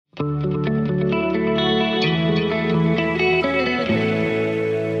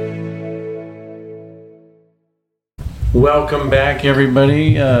Welcome back,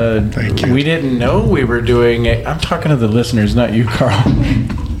 everybody. Thank you. We didn't know we were doing I'm talking to the listeners, not you, Carl.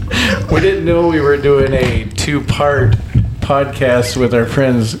 We didn't know we were doing a two-part podcast with our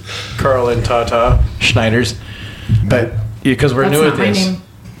friends Carl and Tata Schneiders. But because we're new at this.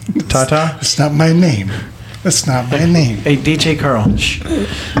 Tata? It's not my name. That's not my name. Hey, DJ Carl. Shh.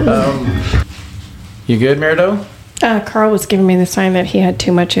 You good, Merido? Carl was giving me the sign that he had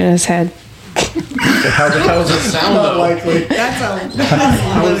too much in his head. How does it sound, Not though? likely.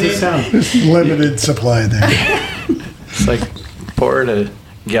 How does it sound? There's limited supply there. It's like pouring a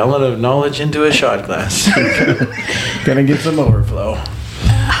gallon of knowledge into a shot glass. Gonna get some overflow.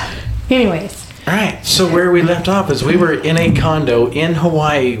 Anyways. All right, so where we left off is we were in a condo in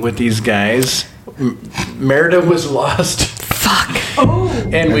Hawaii with these guys. Merida was lost. Fuck.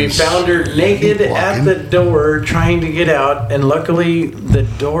 And we found her naked at the door trying to get out. And luckily, the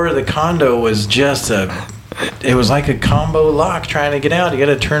door of the condo was just it was like a combo lock trying to get out. You got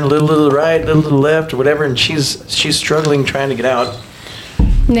to turn a little to the right, a little to the left, or whatever. And she's struggling trying to get out.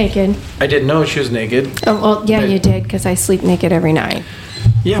 Naked. I didn't know she was naked. Oh, well, yeah, you did, because I sleep naked every night.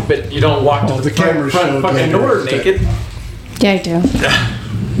 Yeah, but you don't walk to the camera front showed fucking later. door naked. Yeah, I do.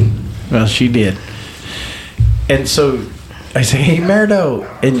 Well, she did. And so I say, hey, Merido.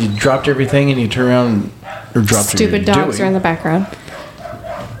 And you dropped everything and you turn around or dropped Stupid dogs are in the background.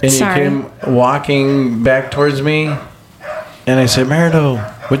 And Sorry. you came walking back towards me. And I said, Merido,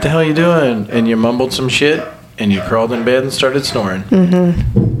 what the hell are you doing? And you mumbled some shit and you crawled in bed and started snoring.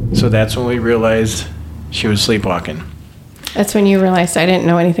 Mm-hmm. So that's when we realized she was sleepwalking. That's when you realized I didn't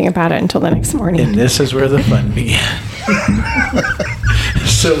know anything about it until the next morning. And this is where the fun began.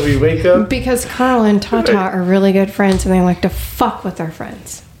 So we wake up. Because Carl and Tata are really good friends and they like to fuck with their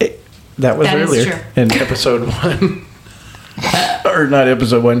friends. That was That is earlier true. in episode 1. Or not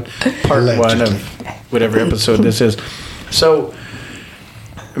episode 1, part 1 of whatever episode this is. So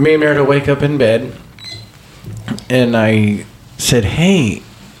me and Meredith wake up in bed and I said, hey,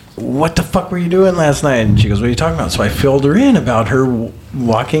 what the fuck were you doing last night? And she goes, what are you talking about? So I filled her in about her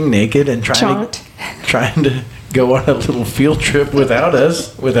walking naked and trying to go on a little field trip without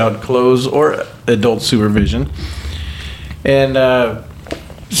us, without clothes or adult supervision. And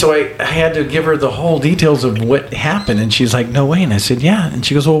so I had to give her the whole details of what happened. And she's like, no way. And I said, yeah. And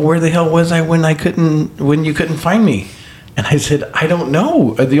she goes, well, where the hell was I when you couldn't find me? And I said, I don't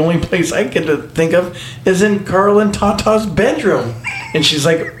know. The only place I could think of is in Carl and Tata's bedroom. And she's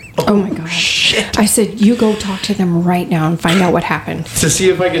like, Oh my God. Shit. I said, you go talk to them right now and find out what happened. To see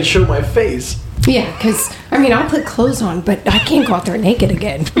if I can show my face. Yeah, because, I mean, I'll put clothes on, but I can't go out there naked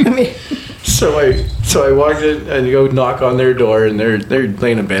again. I mean, So I walked in and go knock on their door, and they're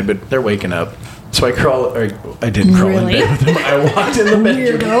laying in bed, but they're waking up. So I didn't crawl Really? in bed with them. I walked in the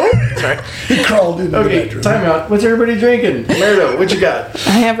bedroom. Weirdo. Sorry. He crawled into the Okay, bedroom. time out. What's everybody drinking? Merido, what you got?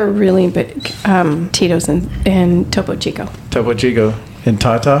 I have a really big Tito's and Topo Chico. Topo Chico and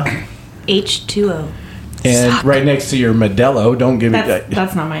Tata. H2O. And right next to your Modelo. Don't give it that.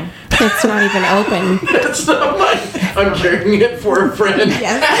 That's not mine. It's not even open. That's not mine. I'm carrying it for a friend.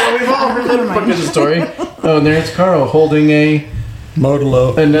 Yes. Yeah, we've all heard that fucking story. Oh, and there's Carl holding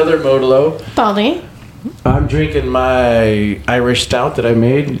Modelo. another Modelo. Baldy. I'm drinking my Irish stout that I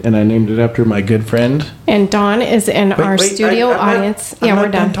made, and I named it after my good friend. And Dawn is in our studio I'm not- audience. I'm Yeah, not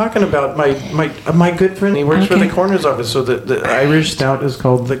we're done. I'm talking about my good friend. He works for Okay. the coroner's office, so the Irish stout is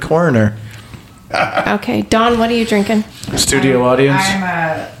called the Coroner. Okay, Dawn, what are you drinking? Studio audience. I'm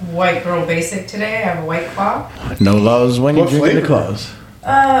a white girl basic today. I have a white claw. No laws when you What drink the flavor? claws.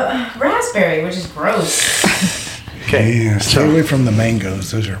 Raspberry, which is gross. Okay. Yeah, stay away from the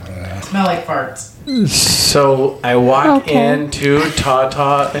mangoes. Those are. Smell like farts. So I walk Okay. into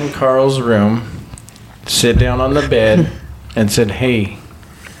Tata and Carl's room, sit down on the bed, and said, "Hey,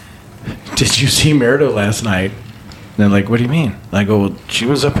 did you see Merido last night?" And they're like, "What do you mean?" I go, "Well, she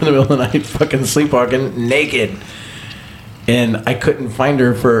was up in the middle of the night, fucking sleepwalking, naked, and I couldn't find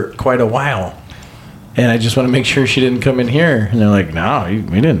her for quite a while." And I just want to make sure she didn't come in here. And they're like, "No,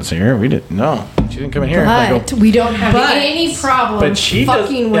 we didn't see her. We didn't. No, she didn't come in here." And I go, But we don't have But- any problem but she does-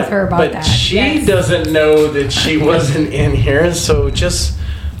 fucking with yeah, her about but that. she Yes. doesn't know that she wasn't in here, so just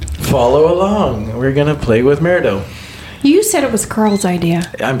follow along. We're gonna play with Merido. You said it was Carl's idea.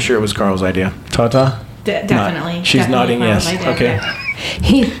 I'm sure it was Carl's idea. Tata? Definitely. She's Definitely nodding Carl's yes. idea, Okay.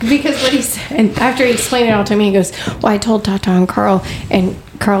 yeah. Because what he said, after he explained it all to me, he goes, well, I told Tata and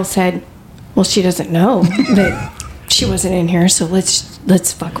Carl said, well, she doesn't know that she wasn't in here, so let's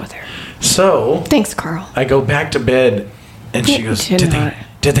fuck with her. So Thanks, Carl. I go back to bed, and she You goes, did "Did not.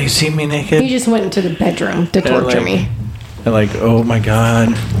 they see me naked?" He just went into the bedroom to And torture like- me. And like, oh my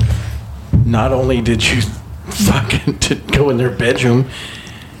god! Not only did you fucking to go in their bedroom.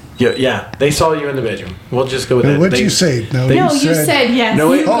 Yeah, they saw you in the bedroom. We'll just go with that. What'd you say? No, No, you said yes.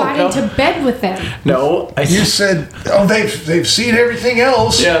 No, you wait, got no. into bed with them. No, I You said, oh, they've seen everything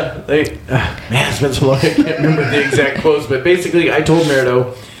else. Yeah, man, it's been so long I can't remember the exact quotes, but basically I told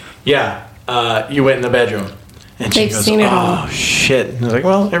Merido, you went in the bedroom. And she They've goes, seen it oh, all. shit. And I was like,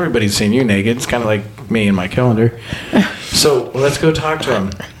 well, everybody's seen you naked. It's kind of like me and my calendar. So let's go talk to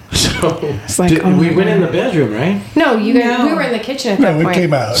him. So like, oh we my went in God. the bedroom, right? No, you guys. No. We were in the kitchen at No, that we point.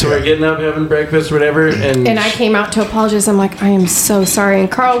 came out. So we're getting up, having breakfast, whatever, and And I came out to apologize. I'm like, I am so sorry.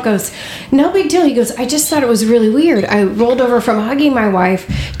 And Carl goes, no big deal. He goes, I just thought it was really weird. I rolled over from hugging my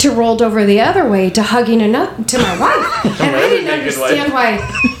wife to rolled over the other way to hugging to my wife. And I didn't naked understand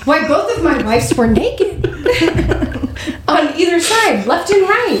why both of my wives were naked on either side, left and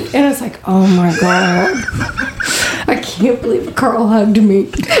right. And I was like, oh my God. I can't believe Carl hugged me.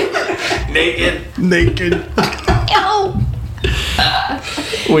 naked. Oh.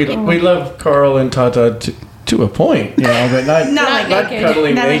 We love Carl and Tata to a point, you know, but not Not not naked.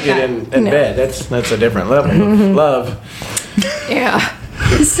 cuddling Not like naked that. in bed. That's a different level of love. Yeah.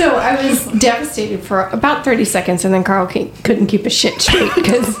 So I was devastated for about 30 seconds, and then Carl couldn't keep his shit straight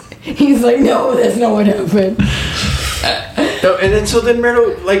because he's like, no, that's not what happened. No, and then so then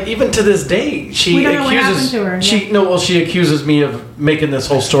Myrtle, like even to this day, she We don't know what accuses happened to her, she accuses me of making this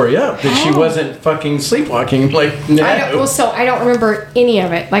whole story up that she wasn't fucking sleepwalking like I don't remember any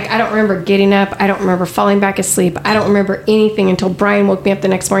of it. Like, I don't remember getting up. I don't remember falling back asleep. I don't remember anything until Brian woke me up the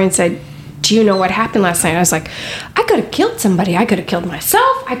next morning and said, do you know what happened last night? I was like, I could have killed somebody. I could have killed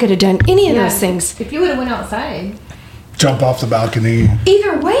myself. I could have done any of those things. If you would have went outside. Jump off the balcony.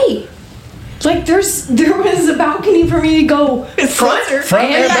 Either way. Like, there was a balcony for me to go front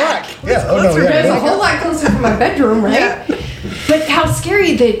And back. Yeah. Oh, no, It's a yeah. whole lot closer from my bedroom, right? But how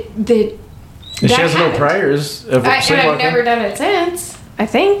scary that she has no happened. priors of And I've sleepwalking. never done it since, I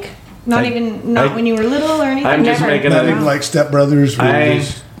think. Not I- when you were little or anything. I'm just Never. making Not even a like stepbrothers.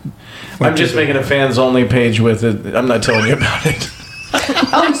 I'm just making a fans only page with it. I'm not telling you about it.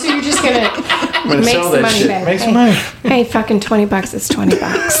 Oh, so you're just gonna I'm gonna make sell some that money shit. back. Make some Hey. money. Hey, fucking $20 is $20.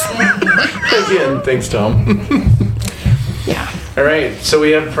 Again, thanks, Tom. Yeah. All right, so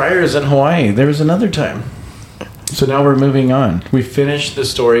we have priors in Hawaii. There was another time. So now we're moving on. We finished the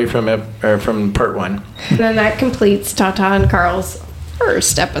story from part 1. And then that completes Tata and Carl's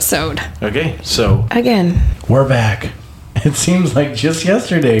first episode. Okay, so Again. we're back. It seems like just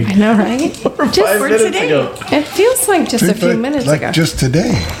yesterday. I know, right? Or 5 minutes today. ago. It feels like just a few minutes like ago. just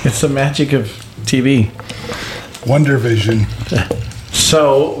today. It's the magic of TV. Wonder Vision.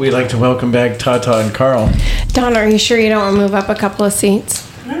 So we'd like to welcome back Tata and Carl. Dawn, are you sure you don't want to move up a couple of seats?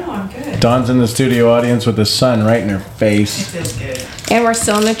 No, I'm good. Dawn's in the studio audience with the sun right in her face. Feels good. And we're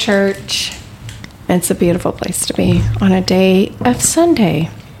still in the church. It's a beautiful place to be on a day of Sunday.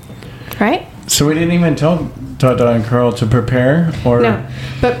 Right? So we didn't even tell Tata and Carl to prepare, or No.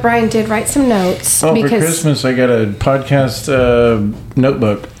 But Brian did write some notes. oh, for because, Christmas I got a podcast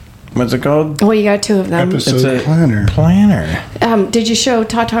notebook. What's it called? Well, you got 2 of them. Episode planner. Planner. Did you show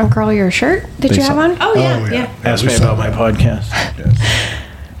Tata and Carl your shirt that They you saw- have on? Oh yeah, Oh, yeah. yeah. Ask We me saw about my that.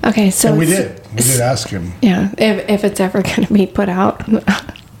 podcast. Okay, so And we it's- did. We did ask him. Yeah, if it's ever going to be put out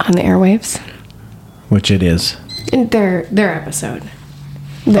on the airwaves, Which it is. in their episode.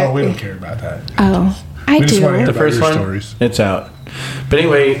 Oh, we don't care about that. Oh, I We just do. wanna hear The about first your one, stories. it's out. But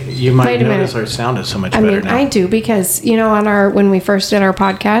anyway, you might Wait a notice minute. our sound is so much I better mean, now. I do because on when we first did our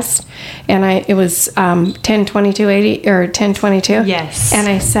podcast, and it was 10/22/80 or 10/22. Yes. And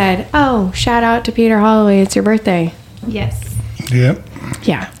I said, "Oh, shout out to Peter Holloway! It's your birthday." Yes. Yep.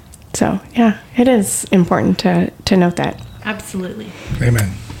 Yeah. So yeah, it is important to note that. Absolutely.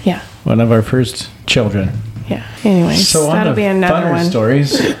 Amen. Yeah. One of our first children. Yeah. Anyways, So on that'll to be another funner one.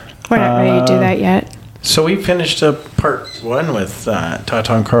 stories. We're not ready to do that yet. So we finished up part 1 with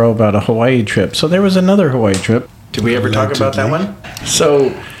Tata and Carl about a Hawaii trip. So there was another Hawaii trip. Did we ever talk about that one?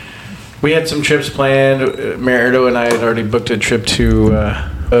 So we had some trips planned. Merido and I had already booked a trip to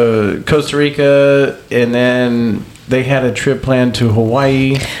Costa Rica, and then they had a trip planned to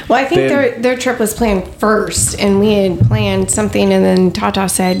Hawaii. Well, I think Then- their trip was planned first, and we had planned something, and then Tata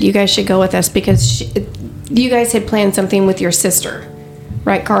said, "You guys should go with us because you guys had planned something with your sister,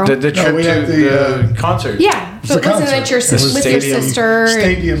 right, Carl?" The trip we to had the the, concert. Yeah, so It's it a wasn't that concert. your It was with your stadium- sister?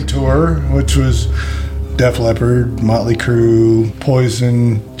 stadium tour, which was Def Leppard, Motley Crue,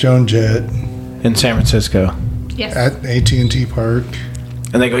 Poison, Joan Jett In San Francisco. Yes. at AT&T Park.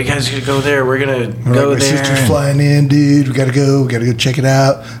 And they go, you guys should go there. We're going to We're go like, my there. sister's flying in, dude. We gotta go check it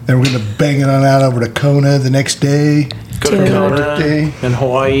out. Then we're gonna bang it on out over to Kona the next day. Go to Dude. Kona Birthday. in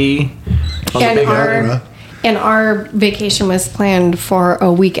Hawaii. On the And big our- island. And our vacation was planned for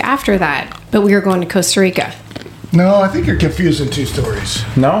a week after that, but we were going to Costa Rica. No, I think you're confusing two stories.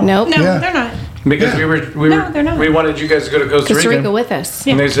 No? Nope. No, Yeah. they're not. Because Yeah. No, they're not. we wanted you guys to go to Costa Costa Rica. Rica with us.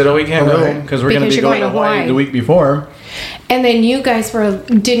 And they said, oh, we can't go Right. because we're going to Because be you're going to Hawaii the week before. And then you guys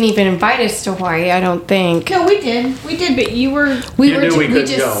didn't even invite us to Hawaii, I don't think. No, we did. We did, but you were. We You were knew we we couldn't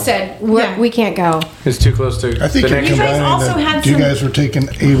just go. said Yeah. we can't go. It's too close to I think the you're next You guys combining also that had you some- guys were taking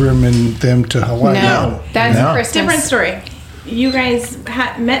Abram and them to Hawaii. No, that's No. Christmas. Different story. You guys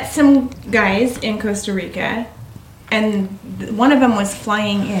met some guys in Costa Rica, and one of them was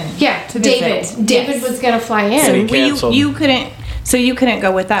flying in. Yeah, to David. visit. David Yes. was gonna fly in. So he you, canceled. you couldn't. So you couldn't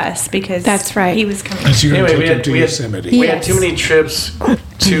go with us because That's right. He was coming. And so you're Anyway, going we to take had, them to we, had, Yosemite. we had Yes. too many trips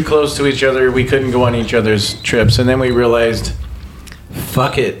too close to each other. We couldn't go on each other's trips. And then we realized,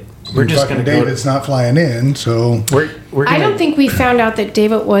 fuck it. We're just Fucking going to go. David's not flying in, so We're I gonna, don't think we found out that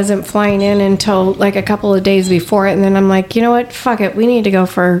David wasn't flying in until like a couple of days before it, and then I'm like, you know what? Fuck it. We need to go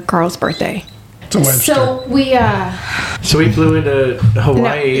for Carl's birthday. it's a Webster. So we So we flew into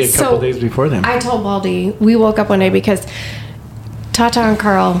Hawaii No, a couple days before then. I told Baldy, we woke up one day because Tata and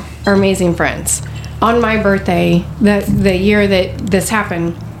Carl are amazing friends. On my birthday, the year that this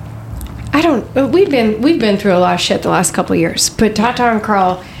happened, we've been through a lot of shit the last couple of years, but Tata and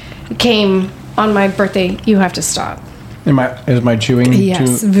Carl came on my birthday. You have to stop. Is my chewing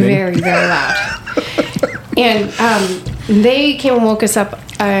Yes, too big? very, very loud. And they came and woke us up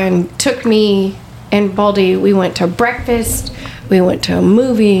and took me and Baldy. We went to breakfast, we went to a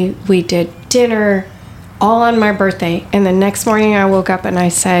movie, we did dinner, all on my birthday. And the next morning I woke up and I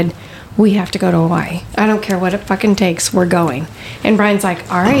said, we have to go to Hawaii. I don't care what it fucking takes, we're going. And Brian's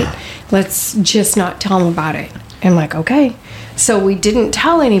like, all right, let's just not tell him about it. I'm like, okay. So we didn't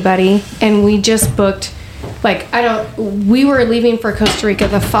tell anybody and we just booked, we were leaving for Costa Rica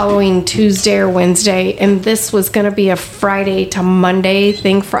the following Tuesday or Wednesday, and this was going to be a Friday to Monday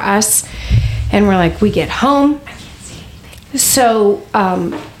thing for us. And we're like, we get home. So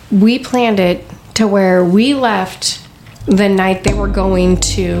we planned it to where we left the night they were going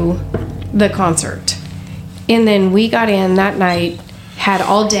to the concert. And then we got in that night, had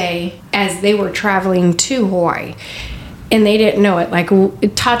all day as they were traveling to Hawaii. And they didn't know it. Like,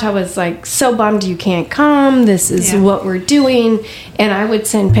 Tata was like, so bummed you can't come. This is what we're doing. And I would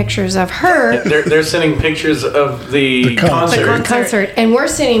send pictures of her. They're sending pictures of the concert. The concert. And we're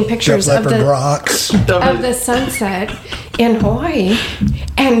sending pictures Def of Leppard the rocks. of the sunset in Hawaii,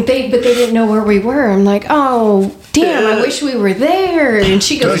 and they didn't know where we were. I'm like, oh damn, I wish we were there. And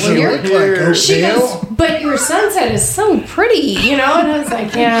she goes, Does well, she you're look like Oakdale? she goes, but your sunset is so pretty, you know. And I was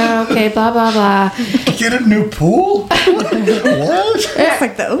like, yeah, okay, blah blah blah. Get a new pool? What? It's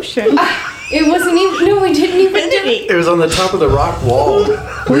like the ocean. It wasn't even. No, we didn't even do it. It was on the top of the rock wall.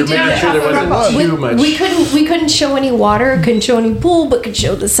 We were making sure there wasn't too much. We couldn't show any water, couldn't show any pool, but could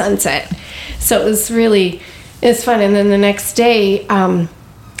show the sunset. So it was fun. And then the next day, no,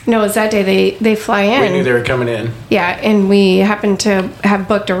 it was that day they fly in. We knew they were coming in. Yeah, and we happened to have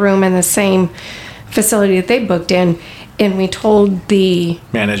booked a room in the same facility that they booked in, and we told the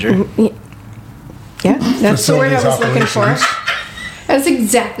Manager. yeah, that's the word I was Facilities looking for. operations. That's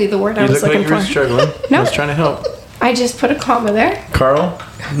exactly the word I You was look like looking you were for. struggling. No. I was trying to help. I just put a comma there. Carl,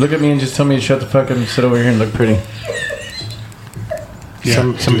 look at me and just tell me to shut the fuck up and sit over here and look pretty.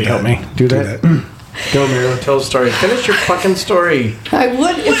 Yeah, Somebody do help that. me. Do that. Go, Miro. Tell a story. Finish your fucking story. I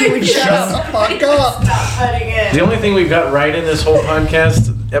would if you would shut up. Fuck up. The only thing we've got right in this whole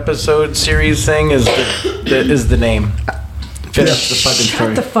podcast episode series thing is the name. Finish the fucking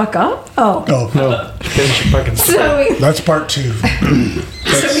story. Shut the fuck up. Oh, Oh, No, finish your fucking story. so that's part 2.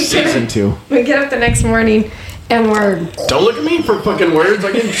 Season 2. we get up the next morning and we're Don't look at me for fucking words.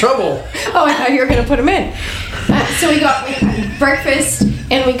 I get in trouble. oh, I thought you were gonna put them in. So we had breakfast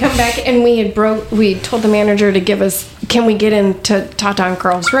and we come back and we told the manager to give us, can we get into Tata and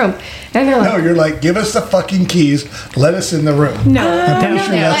Carl's room? And they're No, like, you're like, give us the fucking keys. Let us in the room. No. I'm pretty no,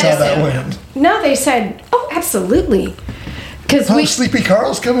 sure they that's let how us that in. went. no, they said, oh, absolutely. Because Oh, we, Sleepy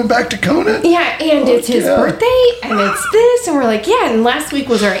Carl's coming back to Kona? yeah, and it's his yeah. birthday and it's this. And we're like, yeah, and last week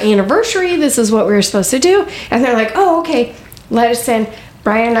was our anniversary. This is what we were supposed to do. And they're like, oh, okay, let us in.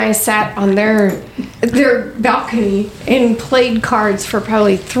 Brian and I sat on their balcony and played cards for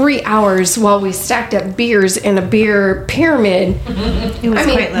probably 3 hours while we stacked up beers in a beer pyramid. It was I quite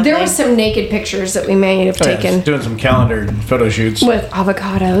mean, lovely. there were some naked pictures that we may have Oh, yeah, taken doing some calendar photo shoots. with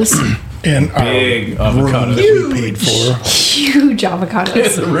avocados, In our Big room avocados. that we paid for. huge avocados.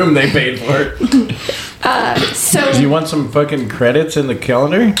 It's the room they paid for. So Do you want some fucking credits in the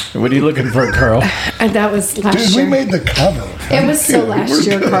calendar? What are you looking for, Carl? and that was last Dude, year. we made the cover. It was so Dude, last we're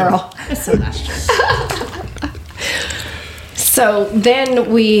year, good. Carl. So last year. So then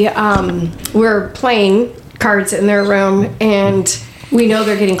we're playing cards in their room, and we know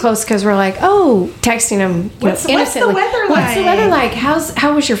they're getting close because we're like, texting them. What's the innocently. weather What's the like? weather like?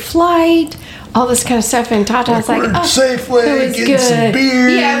 How was your flight? All this kind of stuff. And Tata's like, We're oh, Safeway, it was getting good. some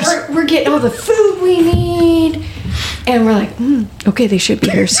beers. Yeah, we're getting all the food we need. And we're like, okay, they should be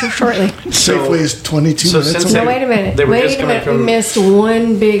here so shortly. Safeway is 22 So minutes since away. No, wait a minute. They were just Wait a coming minute. We from- missed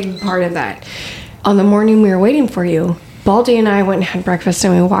one big part of that. On the morning we were waiting for you, Baldy and I went and had breakfast,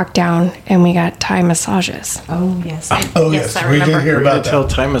 and we walked down and we got Thai massages. Oh, yes. Oh, yes. I We remember. did hear We're gonna about tell that.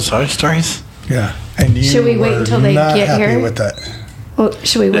 Thai massage stories. Yeah. And you Should we wait were until they not get happy here? with that. Well,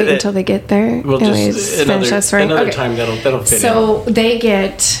 should we wait until they get there? We'll And we just finish that story? another Okay. time that'll fit So they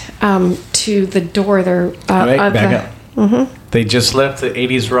get to the door. They're in. Wait, of back the, up. They just left the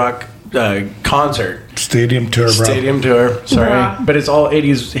 80s rock concert. Stadium tour, bro. Stadium tour, sorry. Yeah. But it's all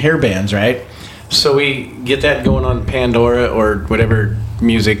 80s hair bands, right? So we get that going on Pandora or whatever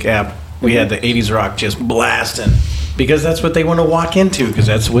music app. We had the 80s rock just blasting because that's what they want to walk into because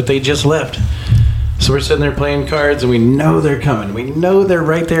that's what they just left. So we're sitting there playing cards and we know they're coming. We know they're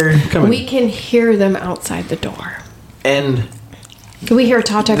right there coming. we can hear them outside the door. and We hear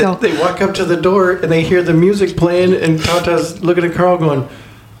Tata go, they walk up to the door and they hear the music playing and Tata's looking at Carl going,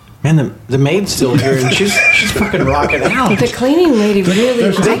 man, the maid's still here and she's fucking rocking out. the cleaning lady really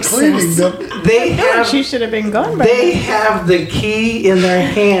They're still likes cleaning this. them. They have She should have been gone by They now. have the key in their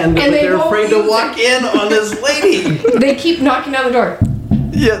hand, but And they they're won't afraid to use walk in on this lady. They keep knocking on the door.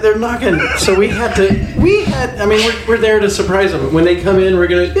 Yeah, they're knocking. So I mean, we're there to surprise them. When they come in, we're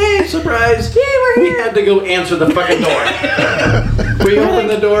going to, hey, surprise. Yay, we're We here. had to go answer the fucking door. We open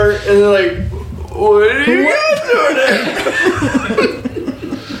the door, and they're like, what are you guys doing?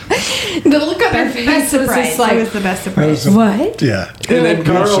 The look on their face Best was surprise. just like, It was the best That surprise. was a- what? Yeah. And then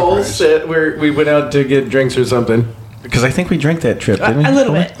No Carl surprise. said, we went out to get drinks or something. Because I think we drank that trip, didn't we? A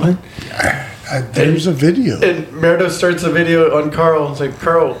little bit. What? There's a video. And Meredith starts a video on Carl. It's like,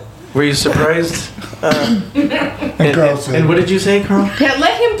 Carl, were you surprised? And Carl said, And what did you say, Carl? Yeah,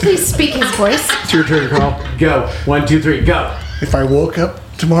 let him please speak his voice. It's your turn, Carl. Go. 1, 2, 3, go. if I woke up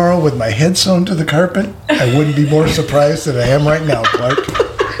tomorrow with my head sewn to the carpet, I wouldn't be more surprised than I am right now, Clark.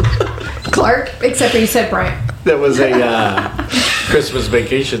 Clark, except for you said Brian. That was a Christmas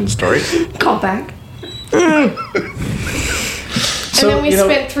vacation story. Call back. So, and then we you know-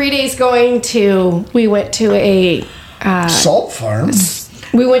 spent 3 days we went to a, Salt farm.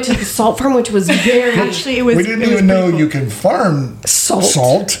 we went to the salt farm, which was very, Actually, it was. We didn't it was even know pretty you can farm Salt.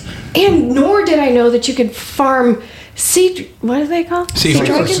 salt. and nor did I know that you could farm what do they call?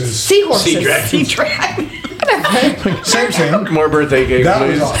 Seahorses. Seahorses. Sea dragons. Sea dragon. Same. More birthday cake, That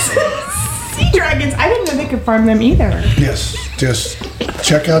was please. awesome. Sea dragons. I didn't know they could farm them either. Yes. Just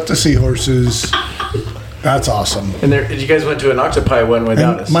check out the seahorses. That's awesome. And there, you guys went to an octopi one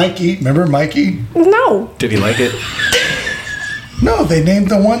without And us. Mikey, remember Mikey? No. Did he like it? No, they named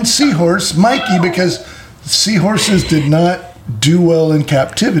the one seahorse Mikey because seahorses did not do well in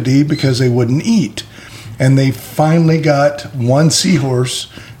captivity because they wouldn't eat. And they finally got one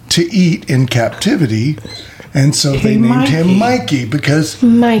seahorse to eat in captivity. And so they named him Mikey because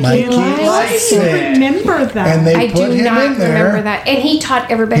Mikey likes likes it. I remember that. And they I put do him not in there. remember that. And he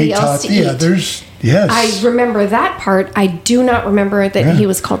taught everybody He else taught to the eat. others. Yes. I remember that part. I do not remember that Yeah. he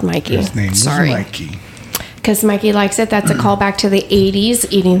was called Mikey. His name Sorry. was Mikey. Because Mikey likes it. That's a callback to the 80s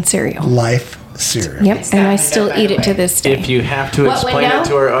eating cereal. Life cereal. Yep, and I still by the eat it to way. this day. If you have to What, explain Wendell? it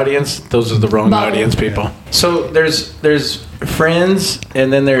to our audience, those are the wrong Bubble. audience people. So there's friends,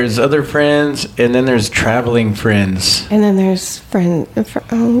 and then there's other friends, and then there's traveling friends. And then there's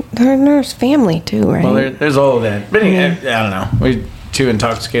there's family too, right? Well, there's all of that. But anyway, I don't know. We're too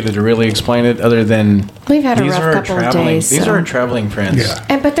intoxicated to really explain it, other than We've had a these rough are our couple of traveling. days, These so- are our traveling friends.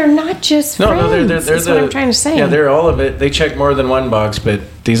 Yeah. but they're not just No, friends. no, they're That's what I'm trying to say. Yeah, they're all of it. They check more than one box, but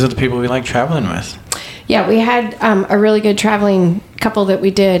these are the people we like traveling with. Yeah, we had a really good traveling couple that we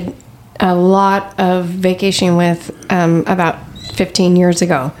did a lot of vacationing with about 15 years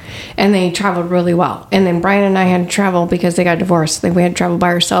ago, and they traveled really well. And then Brian and I had to travel because they got divorced. We had to travel by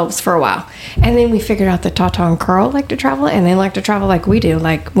ourselves for a while, and then we figured out that Tata and Carl like to travel, and they like to travel like we do.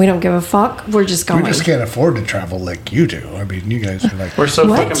 Like, we don't give a fuck. We're just going. We just can't afford to travel like you do. I mean, you guys are like We're so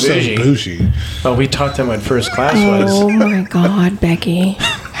What? fucking so bougie. bougie. Well, we taught them what first class Oh was. my God, Becky!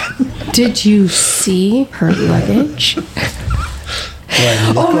 Did you see her luggage? Do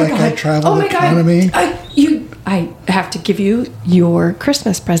I look like I travel economy? I have to give you your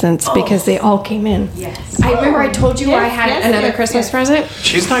Christmas presents because they all came in. Yes. I remember I told you I had another Christmas present.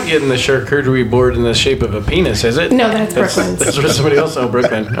 She's not getting the charcuterie board in the shape of a penis, is it? No, that's Brooklyn's. That's for somebody else. Oh,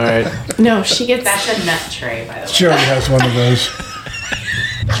 Brooklyn. All right. No, she gets. That's a nut tray, by the way. She already has one of those.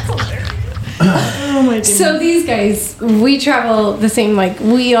 So these guys, we travel the same. Like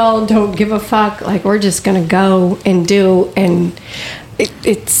we all don't give a fuck. Like we're just gonna go and do, and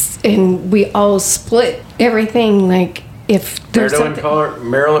and we all split everything. Like if there's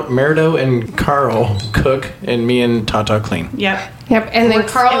Merito and Carl cook, and me and Tata clean. Yep. Yep, and then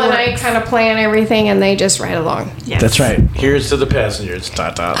Works. Carl It and I works. kind of plan everything, and they just ride along. Yes. That's right. Here's to the passengers,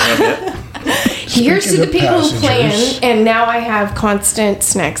 Tata. Love it. Here's to Speaking the of people who plan, passengers. and now I have constant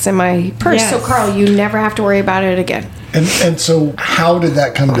snacks in my purse. Yes. So Carl, you never have to worry about it again. And so, how did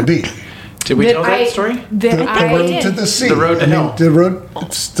that come to be? Did we tell that story? That The I road did. to the sea. The road to hell.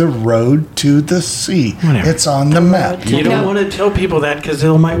 It's the road to the sea. Whatever. It's on the map. You don't No. want to tell people that because they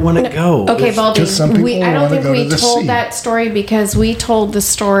might want to go. Okay, It's- Baldy. 'cause some people I don't wanna think go we to the told sea. that story because we told the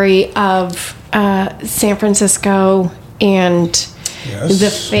story of San Francisco and Yes. the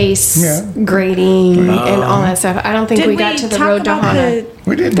face Yeah. grading and all that stuff. I don't think we got to the road to Hana.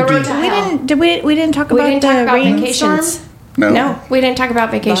 We didn't The do road to We hell. didn't. Did we didn't talk We about didn't the talk about rainstorm? vacations. No. No, we didn't talk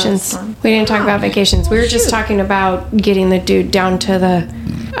about vacations. Storm. We didn't talk about vacations. We were just talking about getting the dude down to the.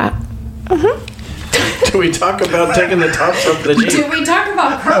 Did we talk about taking the tops off the Jeep? Did we talk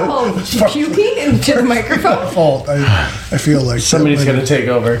about Carl puking into the microphone? Fault. I feel like Somebody's that going to take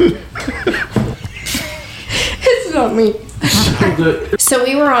over. It's not me. So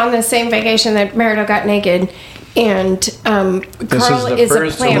we were on the same vacation that Merito got naked, and Carl the is a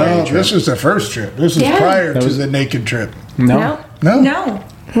first planner. No, this is the first trip. This is Yeah. prior That to was- the naked trip. No, No? No.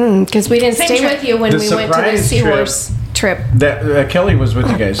 because we didn't Same stay trip. with you when The we went to the surprise Seahorse trip. That Kelly was with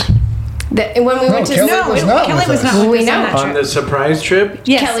you guys When we went to Kelly Seahorse, was not Kelly with was us. not with We us know. on that on trip. the surprise trip.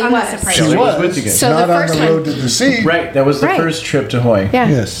 Yes, Kelly on was. the surprise She Kelly trip. was was. with you guys. So not the on first the one- road to the sea. Right, that was the Right. first trip to Hawaii. Yeah.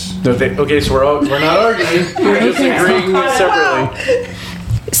 Yes. Okay, so we're not arguing. We're just agreeing separately.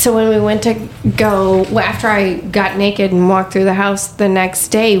 So when we went to go, well, after I got naked and walked through the house, the next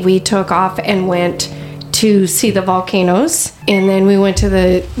day we took off and went to see the volcanoes, and then we went to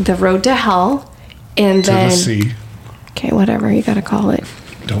the road to hell, and To then the sea. okay, whatever you gotta call it,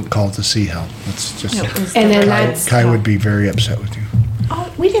 Don't call it the sea hell. That's just. and then Kai, that's Kai would be very upset with you. Oh,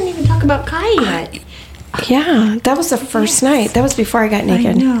 we didn't even talk about Kai yet. yeah, that was the first night. That was before I got I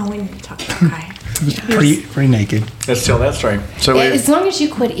naked. know. We didn't talk about Kai. It was pretty naked. Let's tell that story. So we As long as you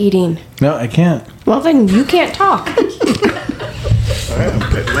quit eating, no, I can't. well then you can't talk. All right, I'm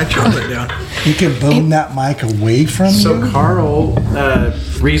putting my chocolate down. You can boom that mic away from So you. Carl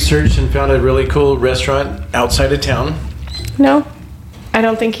researched and found a really cool restaurant outside of town. No, I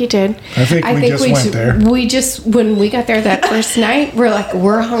don't think he did. I think we just went there. We just, when we got there that first night, we're like,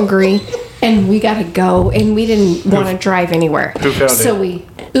 we're hungry and we gotta go, and we didn't want to drive anywhere. Who found so it? we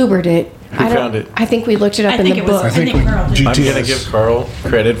Ubered it. Who found it? I think we looked it up I in think the it was- book. I think we Carl did. GTS. I'm gonna give Carl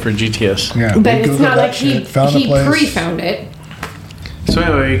credit for GTS. Yeah, But we it's Googled not that like he shit, found a place. pre-found it. So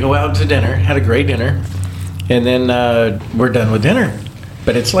anyway, we go out to dinner, had a great dinner, and then we're done with dinner.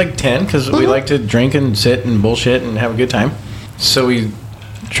 But it's like 10 because we like to drink and sit and bullshit and have a good time. So we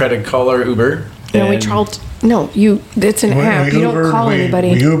try to call our Uber. No, we and tried. No, it's an app. You don't call anybody.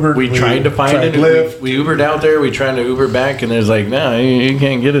 We Ubered. We tried to find an tried Uber. Lyft. We Ubered out there. We tried to Uber back, and there's like, no, you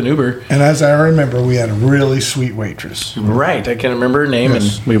can't get an Uber. And as I remember, we had a really sweet waitress. Right, I can't remember her name,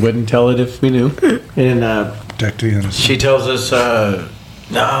 Yes. and we wouldn't tell it if we knew. And Deck to Innocence. she tells us,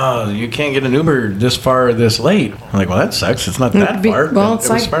 no, you can't get an Uber this far this late. I'm like, well, that sucks. It's not that far. Well, but it's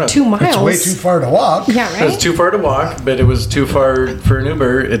it was smart like enough. 2 miles. It's way too far to walk. Yeah, It was right. too far to walk, but it was too far for an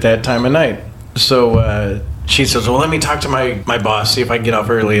Uber at that time of night. So she says, well, let me talk to my boss, see if I can get off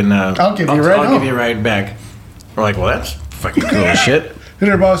early, and I'll give you a ride I'll home." give you a ride back. We're like, well, that's fucking cool as shit. And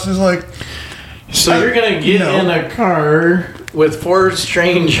her boss is like, So you're gonna get No. in a car with 4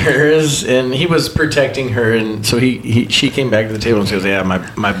 strangers, and he was protecting her, and so she came back to the table and says, yeah,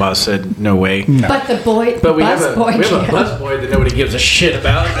 my boss said no way. But the boy, But we have bus a boy, we have a can. bus boy that nobody gives a shit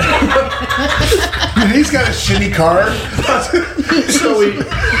about. and he's got a shitty car.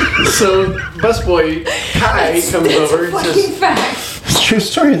 so busboy Kai comes over and Fucking says, fact. "It's a true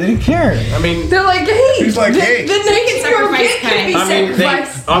story. They didn't care." I mean, They're like, hey. He's like, hey. The naked Sacrifice kid can Kai. be I mean, they,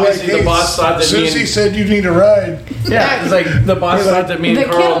 sacrificed. obviously Like, the boss thought that me Susie and said you need a ride. yeah, it's like the boss thought that me and The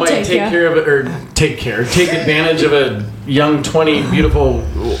kid Carl will might take take ya. care of it or take advantage of a young 20 beautiful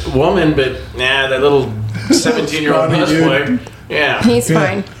woman, but nah, that little 17-year-old Scrawny busboy, yeah, He's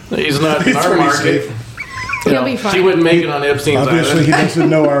fine. he's not in He's our pretty market. safe. He'll be fine. He wouldn't make it on Epstein's Obviously, he island. doesn't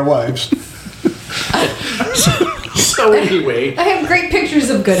know our wives. So anyway, I have great pictures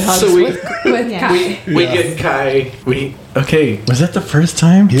of good hugs So we- with Kai. we get Kai. Was that the first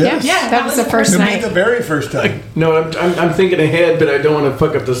time? Yes. Yeah, That was the first It'll be night. the very first time. No, I'm thinking ahead, but I don't want to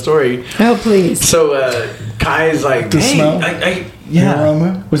fuck up the story. Oh, please. So Kai's like, The hey, smell? yeah. The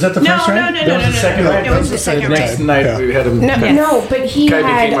aroma? Was that the No, first no, time? no, That was the second night. It was the second Next night. night Yeah. we had him. No, no, but he Kai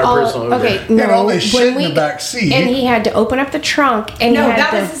had became our all. personal Uber. Okay, He no. had all this shit when in the back seat. and he had to open up the trunk, and No, he had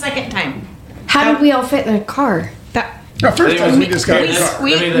that to. was the second time. How did we all fit in the car? That No, first I think it time was we just got me- in the car.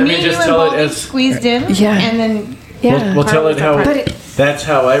 Let me just you tell and it Baldy as- squeezed in. Yeah. And then Yeah, We'll tell it how. But it- That's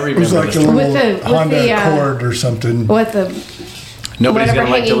how I It was remember like the a story. little With the- with Honda the, Accord or something. with the Nobody's whatever gonna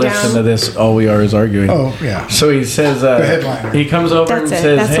like to hanging listen down. to this. All we are is arguing. Oh, yeah. So he says, headliner. he comes over That's and it.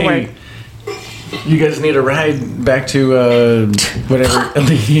 says, That's the "Hey, word. you guys need a ride back to whatever."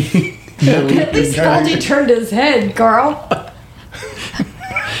 At least Baldy turned his head, Carl.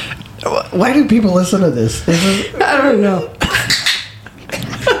 Why do people listen to this? I don't know.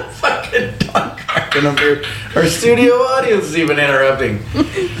 Fucking dog cracking up here. Our studio audience is even interrupting.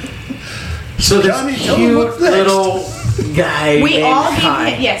 So this Johnny, tell him cute what's next. little guy we named all gave Kai.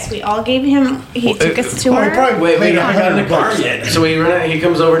 him, yes, we all gave him, he took us to Well, he our, probably Wait, we made haven't got in the car $100. yet. So he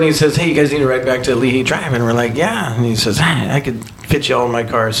comes over and he says, "Hey, you guys need to ride back to Lehigh Drive." And we're like, "Yeah." And he says, "I could fit you all in my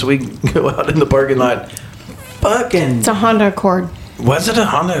car." So we go out in the parking lot. Fucking, It's a Honda Accord. was it a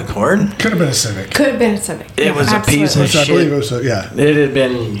Honda Accord? Could have been a Civic. Could have been a Civic. It was a piece of Which I shit. believe it was yeah. It had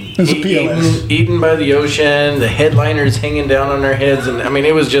been was a PLS. eaten by the ocean. The headliners hanging down on their heads, and I mean,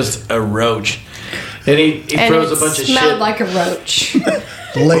 it was just a roach. And he And throws it a bunch of smelled shit. like a roach.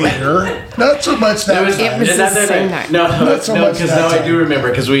 Later. Not so much that It was, time. was not the that same night. night. No, Not so no, much because that now I time. do remember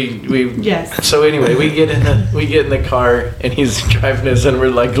because we. Yes. So anyway, we get in the car and he's driving us and we're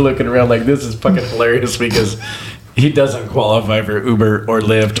like looking around like this is fucking hilarious because he doesn't qualify for Uber or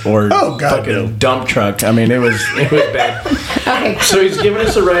Lyft or Oh, God, fucking no. dump truck. I mean, it was bad. Okay. So he's giving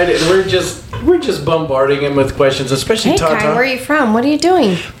us a ride and we're just bombarding him with questions, especially Hey, Tata. Kai, where are you from? What are you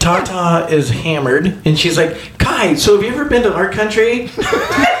doing? Tata is hammered, and she's like, "Kai, so have you ever been to our country?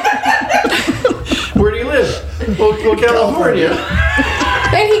 Where do you live? Well, California."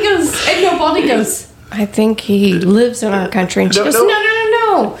 And he goes, and no, Baldy goes, I think he lives in our country. And she No, goes,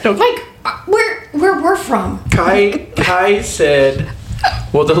 no. no. Like, where we're from. Kai said,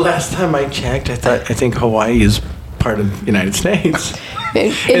 "Well, the last time I checked, I think Hawaii is part of the United States."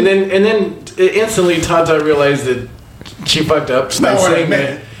 And then instantly Tata realized that she fucked up by not what I saying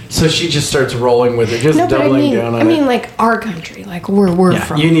meant. that. So she just starts rolling with it, just no, but I doubling mean, down on I mean, it. like our country, like where we're Yeah,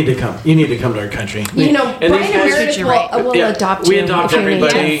 from. you need to come. You need to come to our country. You know, And Brian these and guys- Meredith You're right. will Yeah, adopt we you. adopt if you need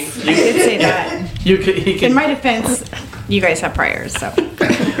everybody. to. I did say that. He can In my defense, you guys have priors, so.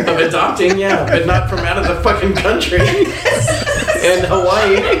 of adopting, yeah, but not from out of the fucking country. And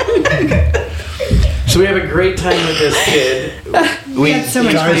Hawaii. So we have a great time with this kid. We had so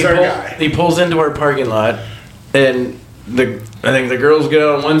much Guy's fun. our guy. He pulls into our parking lot, and I think the girls get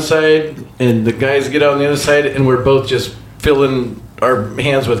out on one side, and the guys get out on the other side, and we're both just filling our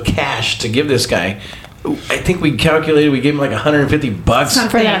hands with cash to give this guy. I think we calculated we gave him like $150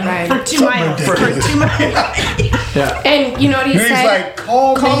 For that ride. For 2 miles. For ridiculous. 2 miles. Yeah. And you know what he He's said? like,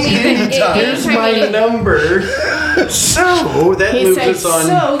 call me anytime. Here's Anytime my you need- number. So that He moves said, us on.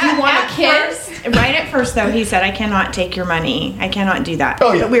 so you want a At kiss? first, right at first, though, he said, "I cannot take your money. I cannot do that."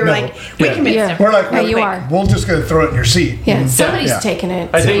 Oh, yeah, But we were no. like, we Yeah. convinced Yeah. him. We're like, Yeah, you are. we're just going to throw it in your seat. Yeah, somebody's Yeah. taking it.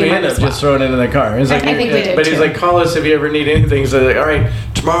 I so think you we might ended as up well. just throwing it in the car. It's like, I think we did but he's too. like, call us if you ever need anything. So like, all right,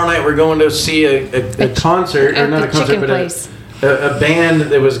 tomorrow night we're going to see a concert, or at not the a concert, chicken but place. a band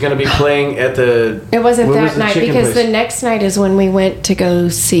that was going to be playing at the. It wasn't what that was the night chicken because place? the next night is when we went to go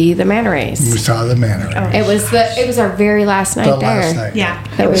see the Manta We Rays. saw the manor. It was our very last night The there. last night. Yeah.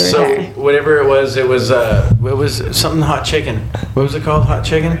 That we were So there. whatever it was something hot chicken. What was it called? Hot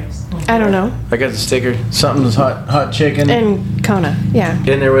chicken. I don't know. I got the sticker. Something's hot chicken. And Kona, yeah.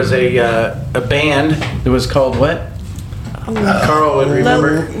 And there was a band that was called what? Carl would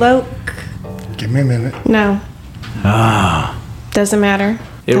remember. Give me a minute. No, Ah, doesn't matter.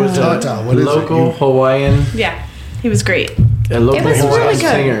 it was a Tata, what is it? local You- Hawaiian, Yeah, he was great. a local It was really Hawaiian good.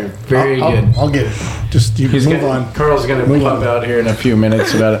 singer. Very I'll, good. I'll get it. Just you He's move gonna, on. Carl's gonna Move pop on. out here in a few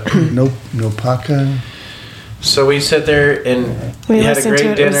minutes about it. No paka. So we sat there and We had a listened to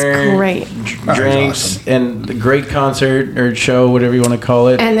great it. It was dinner, great. drinks, awesome. and a great concert or show, whatever you want to call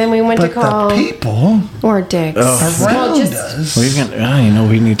it. And then we went But to call the people or dicks. Oh. around just us. We've got,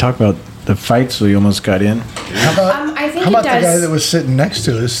 we need to talk about the fights we almost got in. How about, I think how it about the guy does. that was sitting next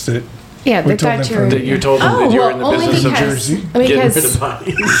to us? That Yeah, we the told guy him to from- That you told them Oh, that you were well, in the only business of because- Jersey? getting rid because of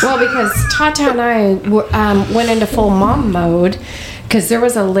bodies. well, because Tata and I went into full mom mode because there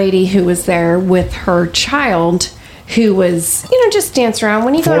was a lady who was there with her child who was, just dance around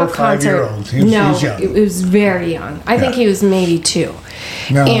when you go to a 4 or concert. 5-year-olds. No, He's young. it was very young. I think he was maybe 2.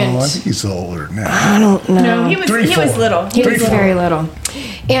 No, And- I think he's older now. I don't know. No, he was 3, he was 4. little. He was 3, 4. very little.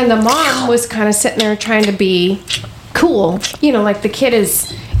 And the mom was kind of sitting there trying to be cool. Like the kid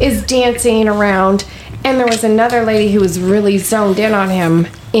is dancing around. And there was another lady who was really zoned in on him.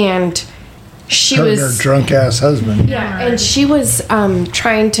 And she Her was... drunk ass husband. Yeah, and she was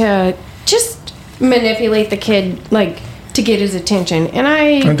trying to just manipulate the kid, like, to get his attention.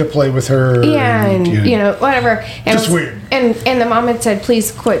 And to play with her. Yeah, and whatever. And Just weird. And the mom had said,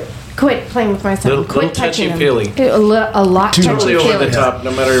 "Please quit playing with my son. Little Quit touching him." touchy-feely. A lot Too Totally over the touchy-feely. top,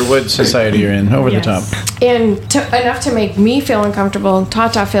 no matter what society you're in. Over Yes. the top. And enough to make me feel uncomfortable,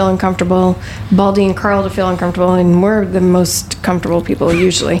 Tata feel uncomfortable, Baldy and Carl to feel uncomfortable, and we're the most comfortable people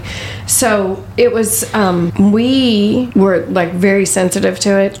usually. So it was, we were like very sensitive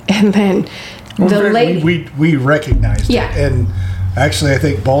to it, and then the lady. We recognized Yeah. it. And actually, I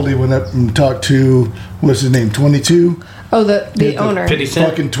think Baldy went up and talked to, what's his name, 22? Oh, the owner. 50 Cent.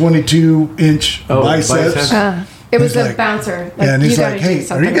 Fucking 22-inch Oh, biceps. biceps. It was He's the like- bouncer. And he's gotta like, do hey, are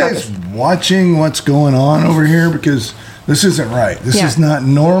something you about guys this." watching what's going on over here? Because this isn't right. This Yeah. is not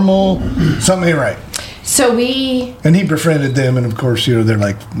normal. Something ain't right. So we, And he befriended them, and of course, they're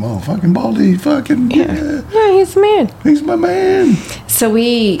like, "Oh, fucking Baldy, fucking yeah, yeah, he's the man. he's my man." So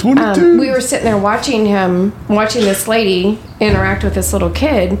we 22. we were sitting there watching this lady interact with this little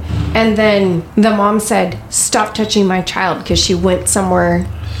kid, and then the mom said, "Stop touching my child," because she went somewhere.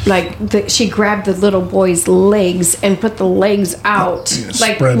 Like she grabbed the little boy's legs and put the legs out,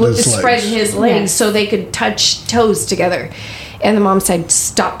 like spread his spread legs. his legs so they could touch toes together. And the mom said,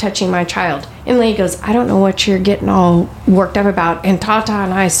 "Stop touching my child." And Lee goes, "I don't know what you're getting all worked up about." And Tata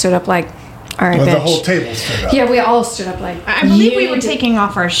and I stood up like, "All right, Well, bitch." the whole table stood up. Yeah, we all stood up like. I believe "You we were need to-" taking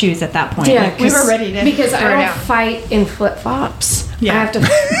off our shoes at that point. Yeah, Like, we were 'cause- ready to because I throw it don't out. fight in flip flops. Yeah. I have to.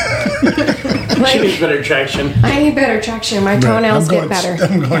 She needs like, better traction. I need better traction. My toenails get better.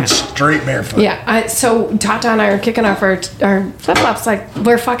 I'm going straight barefoot. Yeah. So Tata and I are kicking off our flip flops like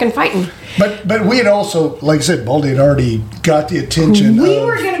we're fucking fighting. But we had also, like I said, Baldy had already got the attention We of,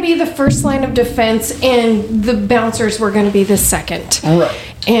 were going to be the first line of defense, and the bouncers were going to be the second. Right.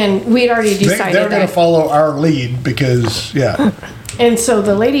 And we'd already They're decided going to that. follow our lead because, yeah. And so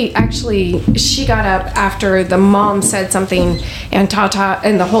the lady actually, she got up after the mom said something, and Tata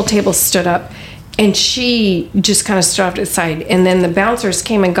and the whole table stood up, and she just kind of stood off to the side. And then the bouncers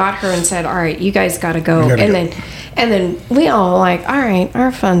came and got her and said, "All right, you guys got to go." You gotta And go. then we all like, "All right,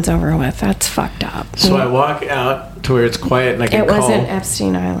 our fun's over with. That's fucked up." So I walk out to where it's quiet and I can It call. wasn't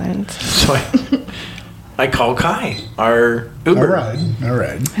Epstein Island. So I call Kai, our Uber. All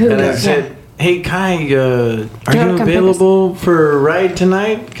right. Who And I knows? said, "Hey Kai, are you wanna come pick available for a ride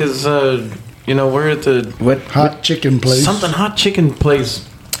tonight? Because we're at the what Hot chicken place. something hot chicken place."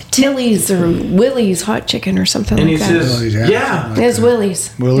 Tilly's or Willie's hot chicken or something And he like that. says, Yeah. "Yeah, It's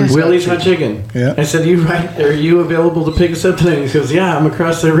Willie's. Willie's. Yeah. Willie's hot chicken." Yeah. I said, Are you available to pick us up tonight?" He goes, "Yeah, I'm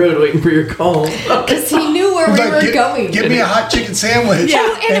across the road waiting for your call." Because he knew where He's we like, were "Give- going. Give me a hot chicken sandwich.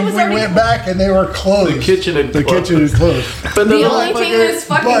 Yeah, and it was we already- went back and they were closed. The kitchen had The closed. kitchen had closed. But The only thing this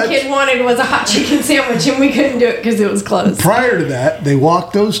fucking but- kid wanted was a hot chicken sandwich, and we couldn't do it because it was closed. Prior to that, they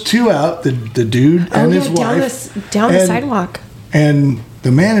walked those two out, the dude and his down wife. down the and- sidewalk. And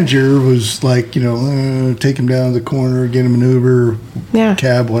the manager was like, take him down to the corner, get him an Uber, Yeah.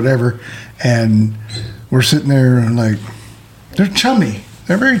 cab, whatever. And we're sitting there and like, they're chummy.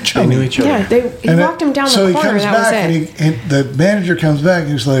 They're very They chummy. knew each other. Yeah, he And walked him down so the corner, he comes and that was back it. and the manager comes back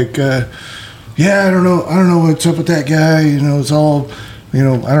and he's like, yeah, I don't know what's up with that guy. It's all, I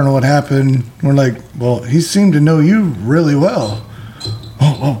don't know what happened. We're like, well, he seemed to know you really well.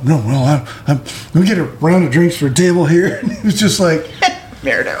 Oh no, we get a round of drinks for a table here. And he was just like,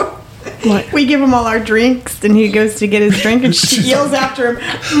 Merdo. What? We give him all our drinks, and he goes to get his drink, and she She's yells after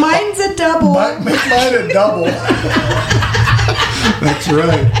him, "Mine's a double." make mine a double. That's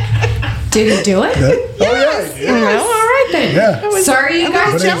right. Did he do it? Oh yeah, he did. Well, all right then. Yeah. Sorry, you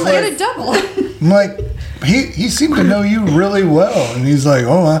guys But he's jealous. like- a double. I'm like, he seemed to know you really well, and he's like,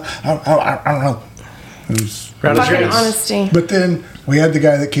 oh, I don't know. It was, Round of Fucking drinks. honesty. but then we had the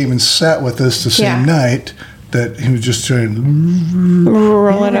guy that came and sat with us the same Yeah. night. That he was just trying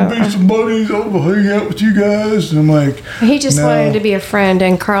Roll it to be over. some buddies, I'll hang out with you guys. And I'm like, He just no, wanted to be a friend,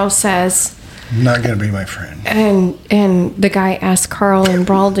 and Carl says, not gonna be my friend. and the guy asked Carl and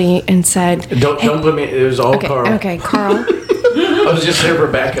Baldy and said, Don't put me. It was all okay, Carl. okay, Carl, I was just there for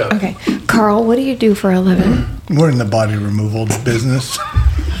backup. okay, Carl, what do you do for a living? We're in the body removal business.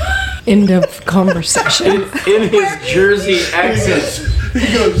 End of conversation. In his Jersey accent.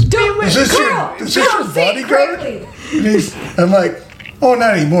 He goes, is this your bodyguard? And I'm like, oh,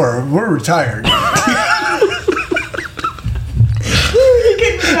 not anymore. We're retired.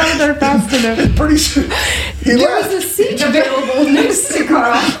 Get out there fast enough. Pretty soon, he There left. was a seat available next to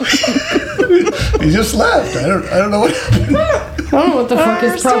Carl. He just left. I don't know what happened. I don't know what the fuck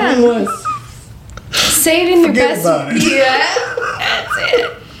his problem was. Say it in your Forget best. about it. Yeah, that's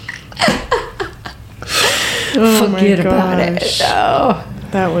it. Forget about it. Oh.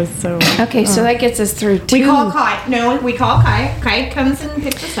 That was so. Okay, so that gets us through two. We call Kai. No, we call Kai. Kai comes and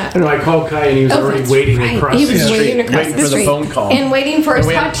picks us up. And I called Kai and he was already that's waiting right. across He the was street, waiting across the for the street. phone call. And waiting for his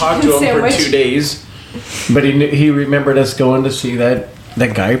we hot hadn't talked chicken to him sandwich. for 2 days, but he remembered us going to see that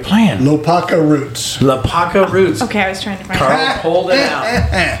guy playing. Lopaka Roots. La Paca Roots. Okay, I was trying to find. Carl pulled it out.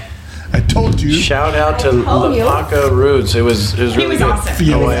 I told you. Shout out to told you. La Paca Roots. It was really was good. awesome.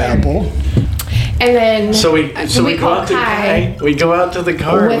 Fiona Apple. And then So we go call out to Kai. We go out to the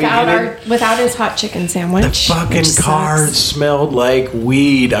car. and we get in. without his hot chicken sandwich. Fucking which car sucks. smelled like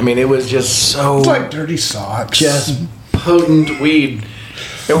weed. I mean, it was just so It's like dirty socks. just potent weed.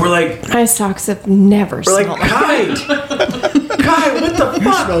 And we're like, My socks have never we're smelled like, like Kai, Kai, what the You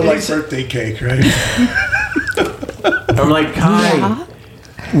fuck? smell And like he's- birthday cake, right? I'm like, Kai, Yeah.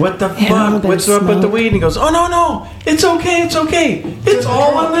 what the Yeah, fuck? but What's it up with the smelled. weed? And he goes, oh, no, it's okay. It's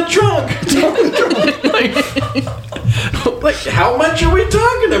all on the trunk. It's on the trunk. like, how much are we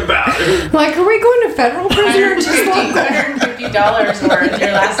talking about? Like, are we going to federal prison or just local? $150 worth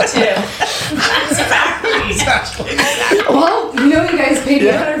your last tip. Well, you know, you guys paid me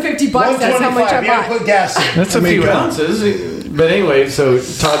Yeah. $150. That's how much I You gotta bought. put gas in. That's a few ounces. But anyway, so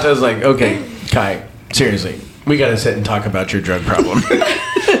Tata's like, okay, Kai, seriously, we got to sit and talk about your drug problem.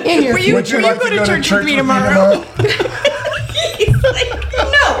 In your you- Would you Will like you to go to church with me tomorrow? He's like,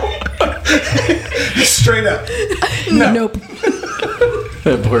 no. Straight up. Nope.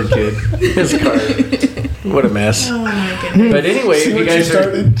 That poor kid. His car. What a mess. Oh my goodness. But anyway, See if what you guys you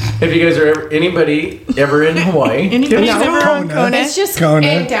started? are anybody ever in Hawaii, Anybody's No. ever on Kona. Kona? It's just Kona.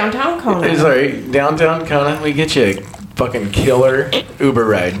 in downtown Kona. sorry, downtown Kona, we get you a fucking killer Uber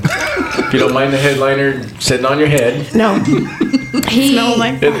ride. If you don't mind the headliner sitting on your head, No. He Smell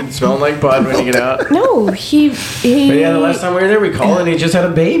like it smelling like pot when you get out. No, he But yeah, the last time we were there, we called and he just had a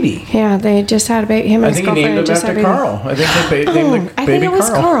baby. Yeah, they just had a baby. Him and I his think he girlfriend named him just had after a baby. Carl. I think they Oh, named the I think baby it was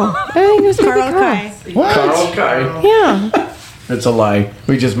Carl. Carl. I think it was baby Carl Carl. Kai. What? Carl Kai. Yeah. It's a lie.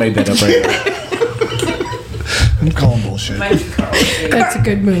 We just made that up right now. I'm calling bullshit. That's a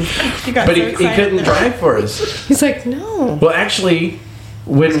good move. You got But so he excited. couldn't drive for us. He's like, no. Well, actually,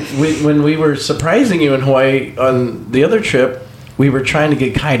 when we were surprising you in Hawaii on the other trip, we were trying to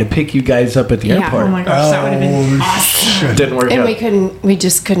get Kai to pick you guys up at the Yeah. airport. Oh my gosh, that would have been Oh, awesome. shit. Didn't work And out. we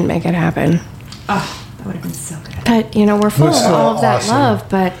just couldn't make it happen. Oh, that would have been so good. But, you know, we're full of so all of that awesome. love,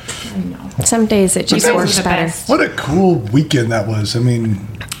 but some days it just that works was better. What a cool weekend that was. I mean,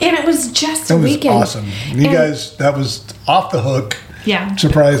 And it was just it a was weekend. awesome. You And- guys, that was off the hook. Yeah.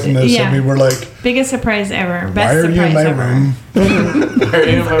 Surprising us. Yeah. I mean, we're like, Biggest surprise ever. why Best are you in surprise my ever. room? Are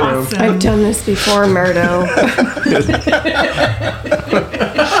you in my room? Awesome. I've done this before, Murdo.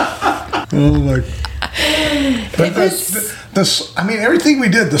 Oh my. But I mean, everything we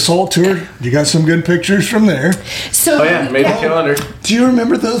did, the Salt Tour, you got some good pictures from there. So Oh yeah, made the calendar. Do you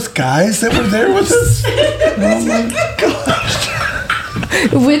remember those guys that were there with us? Oh my gosh.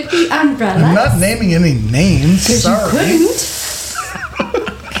 with the umbrella. I'm not naming any names. Sorry. Couldn't.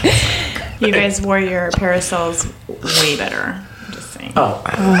 You guys wore your parasols way better. I'm just saying. Oh,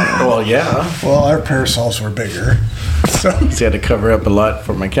 well, yeah. Well, our parasols were bigger. So So I had to cover up a lot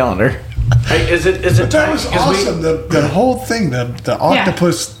for my calendar. Hey, is it that time? was 'Cause we- awesome. The whole thing, the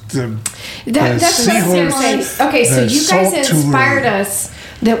octopus, the That's what I was seahorse. gonna say. Okay, so the you guys Salt Tour. inspired us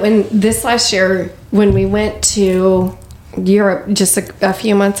that when this last year when we went to Europe just a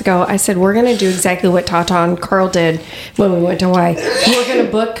few months ago, I said we're gonna do exactly what Tata and Carl did when we went to Hawaii. We're gonna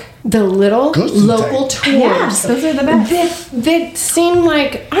book the little Ghost and local Tank. tours. those are the best. That seem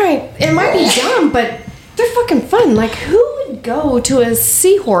like, all right, it might be dumb, but they're fucking fun. Like, who would go to a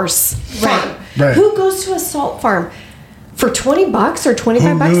seahorse farm? Right. Who goes to a salt farm for $20 or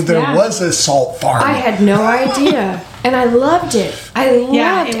 25 Who bucks? knew there Yeah. was a salt farm? I had no idea. And I loved it. I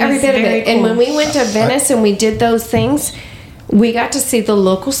loved it every was bit of very it. And cool. when we went to Venice and we did those things, we got to see the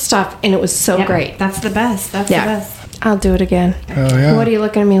local stuff and it was so Yeah, great. That's the best. That's Yeah. the best. I'll do it again. Oh yeah. What are you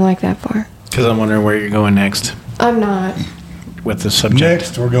looking at me like that for? Because I'm wondering where you're going next I'm not. with the subject.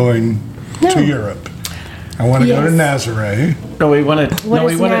 Next, we're going No. to Europe. I want to go to Yes. Nazaré. No, we want to. What No,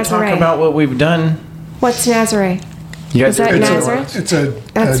 we is want to talk Nazaré? about what we've done. What's Nazaré? You Is guys that are-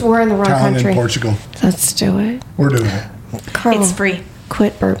 Nazareth? We're in the wrong town country. in Portugal. Let's do it. We're doing it. Carl, It's free.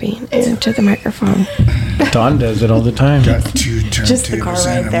 quit burping into the microphone. Don does it all the time. Got two Just the car turntables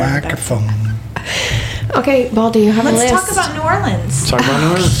right and a there, that's microphone. Okay, Baldy, you have a Let's list. talk about New Orleans. Talk about New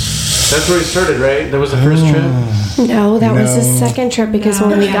Orleans. That's where we started, right? That was the first trip. No, that was the No. second trip because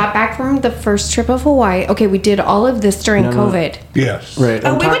when we got back from the first trip of Hawaii, okay, we did all of this during No, no. COVID. Yes. Right.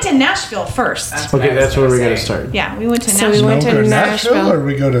 Oh, we went to Nashville first. Okay, that's where we're gonna start. Yeah, we went to So we Nashville. went Go to to Nashville. or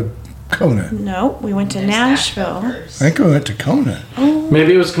we go to Kona? No, we went to Nashville. I think we went to Kona.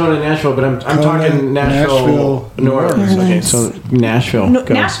 Maybe it was Kona, Nashville, but I'm Kona, talking Nashville, Nashville, New Orleans. Okay, so Nashville.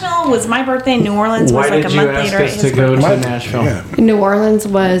 Go. Nashville was my birthday. New Orleans Why was like did a you month ask later at us his to go birthday. to Nashville? Yeah. New Orleans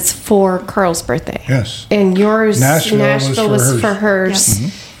was for Carl's birthday. Yes. And yours, Nashville Nashville, was was for for hers.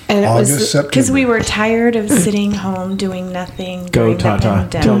 Yes. And it August, was September. Because we were tired of sitting home doing nothing. Go, during the Tata.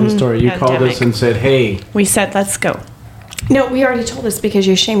 pandemic. Tell the story. You called Pandemic. us and said, hey, We said, let's go. no, we already told us because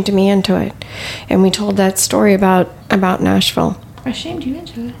you shamed me into it, and we told that story about Nashville. I shamed you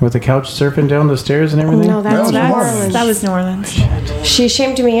into it. with the couch surfing down the stairs and everything? No, that's was New New Orleans. That was New Orleans. She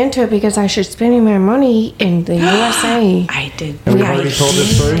shamed me into it because I should spend my money in the USA. I did. Have we Yeah, already I told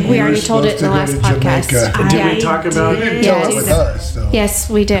this story? We already were told it in the last supposed to go to podcast. Jamaica. Did I we talk about You it? didn't tell Yes. it with us, though. Yes,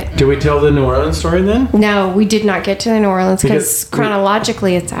 we did. Did we tell the New Orleans story then? No, we did not get to the New Orleans because Because we-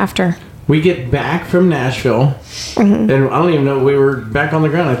 chronologically it's after. We get back from Nashville, and I don't even know, we were back on the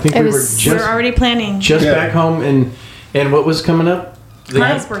ground. I think It we were was- just, We're already planning. just Yeah. back home, and what was coming up? The-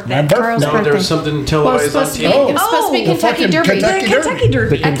 Carl's birthday. My birthday. Carl's No, birthday. there was something Well, it was televised on supposed to be, TV. it was supposed to be Oh, Kentucky the Derby. fucking The Kentucky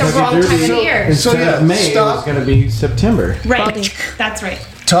Derby. At the wrong time of the year. Instead So, yeah, of May, it was stop. going to be September. Right. That's right.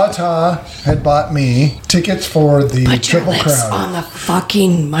 Tata had bought me tickets for the Put your Triple lips Crown. on the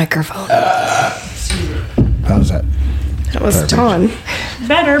fucking microphone. How's that? That was Ton.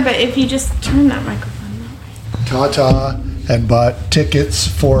 Better, but if you just turn that microphone. Tata had bought tickets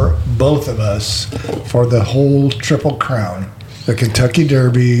for both of us for the whole Triple Crown. The Kentucky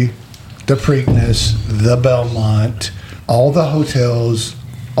Derby, the Preakness, the Belmont, all the hotels,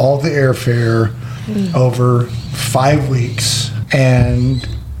 all the airfare over 5 weeks, and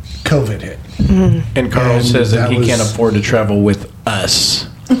COVID hit. And Carl And says that that he was- can't afford to travel with us.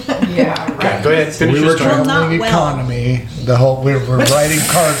 Yeah, right. Go ahead, finish We your were story. Well, not traveling well. economy. The whole we were riding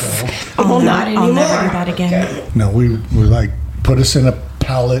cargo. Well, not I'll anymore. never do that again. No, we like put us in a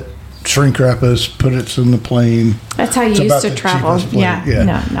pallet, shrink wrap us, put us in the plane. That's how you It's used about to the travel. cheapest plane.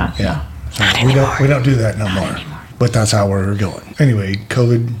 Yeah. No. Yeah. So we don't do that no more. But that's how we're going. Anyway,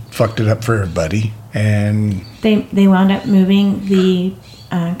 COVID fucked it up for everybody, and They wound up moving the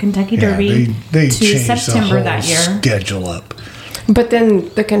Kentucky yeah, Derby they to changed September the whole that year. schedule up. But then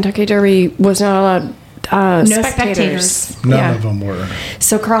the Kentucky Derby was not allowed No spectators. spectators. None Yeah. of them were.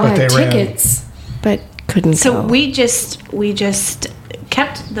 So Carl But had they ran- tickets, but couldn't So go. we just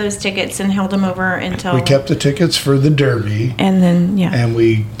kept those tickets and held them over until We kept the tickets for the Derby, and then and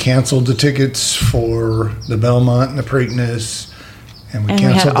we canceled the tickets for the Belmont and the Preakness, and we And we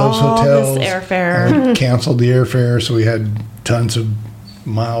had canceled those all hotels. this airfare. And we canceled the airfare, so we had tons of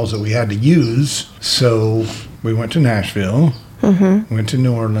miles that we had to use. So we went to Nashville, went to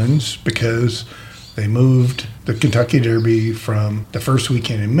New Orleans because they moved the Kentucky Derby from the first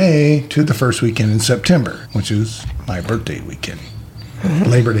weekend in May to the first weekend in September, which is my birthday weekend.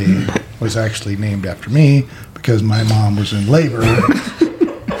 Labor Day was actually named after me because my mom was in labor.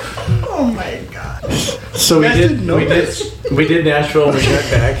 Oh my God. So we I did, didn't know this. we did Nashville and we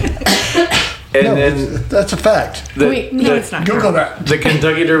got back. And No, then that's a fact. no, it's not. Google that. the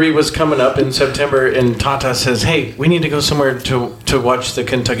Kentucky Derby was coming up in September, and Tata says, "Hey, we need to go somewhere to watch the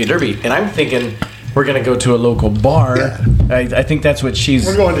Kentucky Derby." And I'm thinking we're going to go to a local bar. Yeah. I think that's what she's.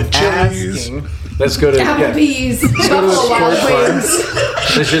 We're going to Chili's. asking. Let's go to Applebee's, go to a Buffalo Wild sports bar.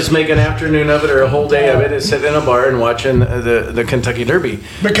 Wings. Let's just make an afternoon of it or a whole day of it and sit in a bar and watching the Kentucky Derby.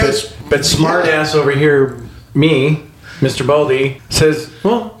 Because- but smart ass over here, me, Mr. Baldy, says,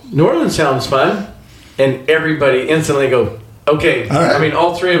 "Well, New Orleans sounds fun," and everybody instantly go, "Okay." All right. I mean,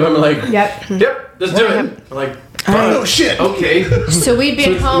 all three of them are like, Yep. "Yep, let's do it." I'm like, Oh, shit. Okay. So we'd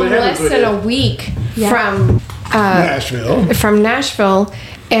been So home what happens less with than it? a week from Nashville,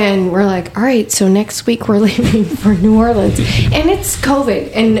 and we're like, all right, so next week we're leaving for New Orleans, and it's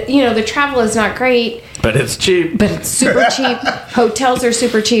COVID, and you know the travel is not great, But it's cheap. but it's super cheap. Hotels are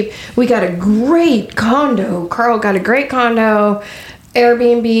super cheap. We got a great condo. Carl got a great condo,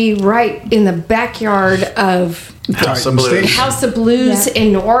 Airbnb right in the backyard of House of Titan Blues. Station. House of Blues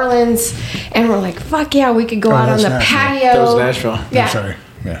in New Orleans, and we're like, fuck yeah, we could go out on that's the Nashville. patio. That was Nashville. Yeah. I'm sorry.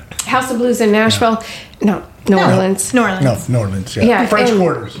 Yeah. House of Blues in Nashville. No, New Orleans. New Orleans. No, New Orleans. Yeah. Yeah, French and-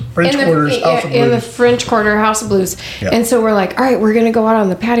 Quarters. French in the, Quarters. House of in the Blues. French Quarter House of Blues. Yeah. And so we're like, all right, we're going to go out on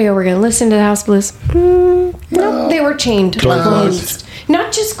the patio. We're going to listen to the House of Blues. No, they were chained. Closed.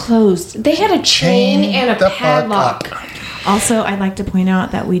 Not just closed. They had a chain Chain and the a fuck padlock. up. Also, I'd like to point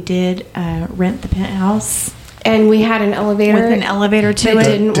out that we did rent the penthouse And we had an elevator. with an elevator to that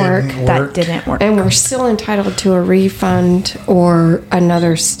it. didn't work. That didn't work. And we're still entitled to a refund or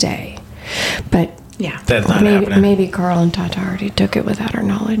another stay. But Yeah. That's not maybe, happening. maybe Carl and Tata already took it without our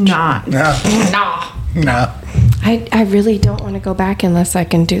knowledge. Not. No. No. I really don't want to go back unless I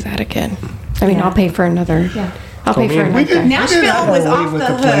can do that again. I mean, Yeah. I'll pay for another. Yeah. I'll pay for we another. did- Nashville we did have was our way off with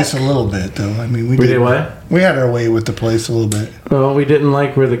the the place a hook. little bit, though. I mean, we We did what? We had our way with the place a little bit. Well, we didn't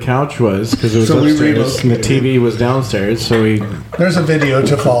like where the couch was because it was So we upstairs and the relocated. TV was downstairs. So There's a video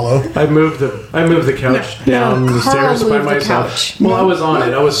to follow. I moved the couch down No, the Carl stairs by moved the myself. couch. Well, I was on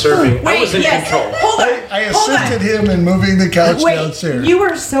it. I was serving. I was in control. Hold on. I Hold on. assisted him in moving the couch Wait, downstairs. you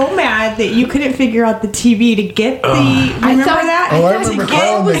were so mad that you couldn't figure out the TV to get the. Remember thought- that? Oh, I thought remember Carl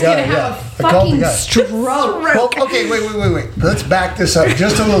calling was the guy. gonna have Yeah, a I called the fucking guy. stroke. Well, okay, wait. Let's back this up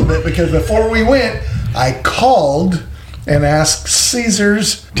just a little bit because before we went, I called and asked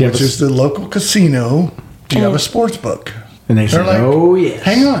Caesars, Do you have which a- is the local casino, do you have a sports book? And they They're said, like, "Oh yes."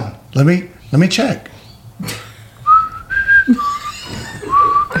 Hang on, let me check.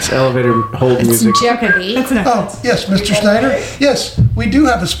 This elevator hold music. It's Jeopardy. That's enough. Oh, yes, Mr. Snyder. Yes, we do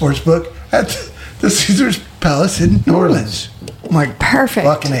have a sports book at the Caesars Palace in New Orleans. I'm like, Perfect.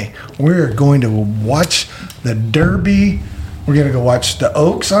 Fucking A. We're going to watch the Derby. We're going to go watch the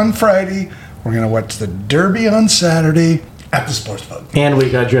Oaks on Friday. We're going to watch the Derby on Saturday at the sports book. And we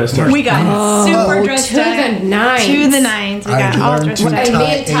got dressed up. We got super dressed to up. the nines. To the nines. We got I all learned dressed to up. And me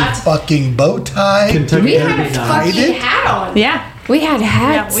tie and a Tata- fucking bow tie. Kentucky We had Derby a night. fucking did? hat on. Yeah. We had Yeah,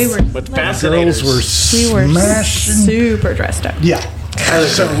 hats. we were. With Girls fascinators. were We were smashing. super dressed up. Yeah.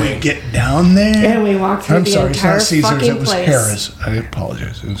 So we get down there. And we walked through I'm the sorry, it's entire not Caesars. fucking It was place. Harris. I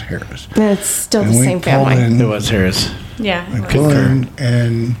apologize. It was Harris. And it's still And the we same pulled family. in. It was Harris. Yeah. it was. Pull in,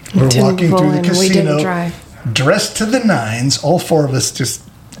 and we're Didn't walking pull through the in, we didn't casino, drive. dressed to the nines. All four of us just.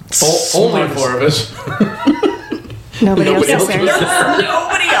 Only four of us. Nobody else is there.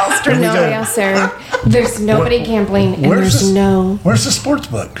 Nobody else. we Nobody did. else there. There's nobody gambling, and Where's there's this- no. Where's the sports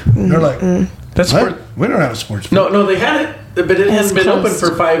book? They're like, That's what? where. We don't have a sports book. No, they had it, but it hasn't been open closed.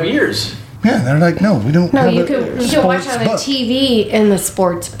 for 5 years. Yeah, they're like, no, we don't No, have you a can watch sports on the book. TV in the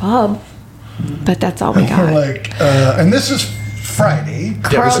sports pub, but that's all we We're got. like, and this is Friday.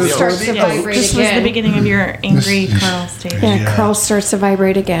 Carl this is starts for to the Yes, vibrate this was the again. beginning of your angry Carl stage. Yeah, Yeah. Carl starts to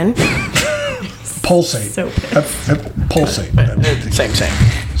vibrate again. Pulsate. So Pulsate.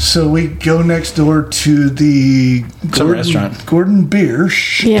 Same. So we go next door to the restaurant. Gordon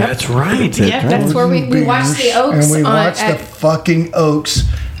Biersch. Yeah, That's right. Yeah, that's where we watched the Oaks and we on. watched the At, fucking Oaks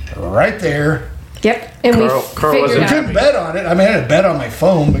right there. yep, and Carl we wasn't figured I out. couldn't bet on it. I mean, I had a bet on my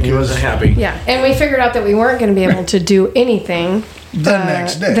phone He because wasn't happy. Yeah, and we figured out that we weren't going to be able to do anything the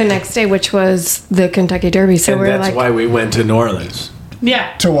next day the next day, which was the Kentucky Derby. So And we're that's like, why we went to New Orleans.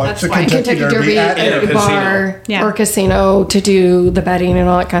 Yeah. to watch that's the why. Kentucky Kentucky Derby Derby at in a at a casino. bar Yeah. or casino to do the betting and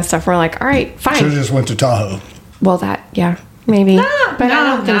all that kind of stuff. We're like, all right, Should have fine. just went to Tahoe. Well, that, yeah, maybe. but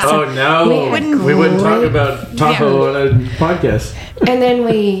I don't think so. Oh no, we wouldn't talk about Tahoe on a podcast. And then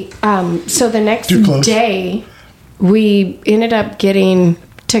we, so the next Too close. day, we ended up getting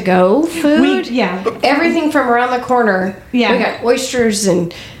to-go food. yeah. Everything from around the corner. Yeah. We got oysters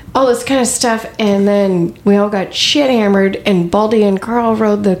and all this kind of stuff. And then we all got shit hammered, and Baldy and Carl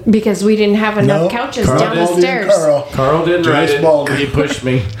rode because we didn't have enough Nope. couches Carl down the Baldy and stairs. Carl didn't Joyce ride it. Baldy. He pushed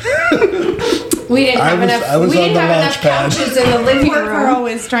me. We didn't have enough. I was we on didn't the have launch enough pad. couches in the living Poor Carl room.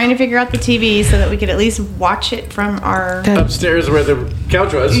 was trying to figure out the TV so that we could at least watch it from our. Upstairs where the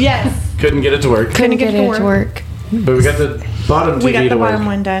couch was. Yes. Couldn't get it to work. Couldn't get get to it to work. But we got the bottom TV We got to the work. bottom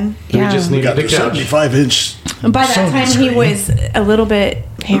one done. We Yeah. just We needed got the the couch. 75-inch. By that time, he was a little bit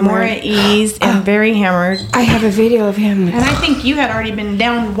more Hammered. at ease and very hammered. I have a video of him And I think you had already been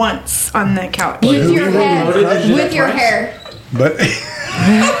down once on the couch. with your Who head, loaded it with your twice? hair. But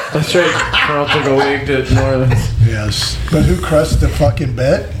That's right. Carl took a wig to New Orleans. yes, but who crushed the fucking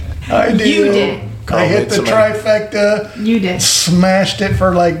bet? I did. You did. I hit the somebody. trifecta. You did. Smashed it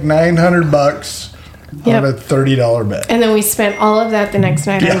for like $900 Yep. on a $30 bet. And then we spent all of that the next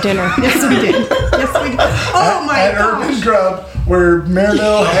night on dinner. Yes, we did. Yes, we did. Oh my At Urban gosh. Grub, where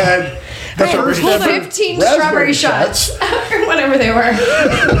Maribel had the first Hold ever on. 15 raspberry strawberry shots. or whatever they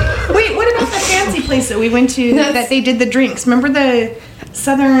were. Wait, what about the fancy place that we went to That's- that they did the drinks? Remember the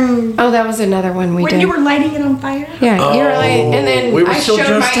Southern. Oh, that was another one we When did. you were lighting it on fire. Yeah, you were like, and then we were I still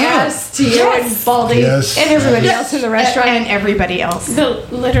showed my dressed up. ass to you and Baldy Yes. and everybody else in the restaurant. and everybody else.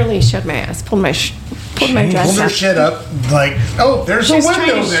 Literally showed my ass, pulled my dress Pulled her up. shit up, like, oh, there's a She's window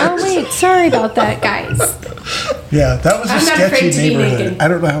trying to- there. Oh wait, sorry about that, guys. Yeah, that was a I'm not sketchy afraid to be neighborhood. naked. I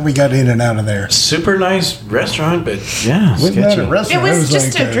don't know how we got in and out of there. Super nice restaurant, but yeah, Wasn't that sketchy. a It restaurant? was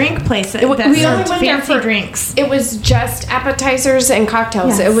just like a drink place that we only served went there fancy for- drinks. It was just appetizers and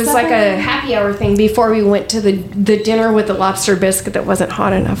cocktails. Yes. It was like a happy hour thing before we went to the dinner with the lobster biscuit that wasn't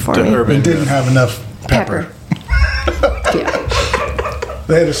hot enough for The me. urban. It didn't have enough pepper. Yeah.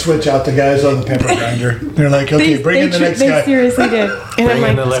 They had to switch out the guys on the pepper grinder. They're like, okay, bring in the next guy. seriously did. And Bring in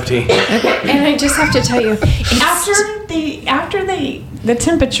I'm the like, lefty. and I just have to tell you, After the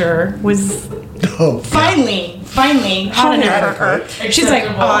temperature was Oh, finally hot enough for her. She's like,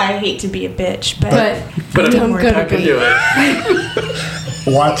 Acceptable. oh, I hate to be a bitch, but But I'm I gonna can be. do it.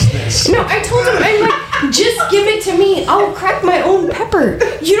 watch this. No, I told him, I'm like, just give it to me. I'll crack my own pepper.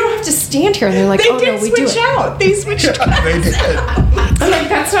 You don't have to stand here. And they're like, they oh did no, we do switch it. out. They switched out. They did. I'm like,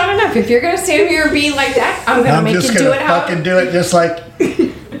 that's not enough. If you're gonna stand here and be like that, I'm gonna I'm make just you do gonna it how. fucking do it just like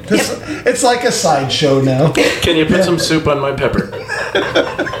this. It's like a sideshow now. Can you put some soup on my pepper?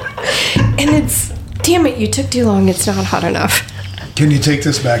 And it's, damn it, you took too long. It's not hot enough. Can you take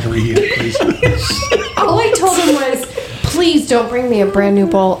this back and reheat it, please? All I told him was, please don't bring me a brand new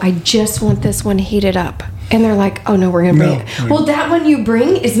bowl. I just want this one heated up. And they're like, oh no, we're gonna bring No. it. Well, that one you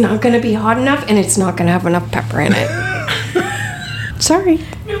bring is not gonna be hot enough and it's not gonna have enough pepper in it. Sorry.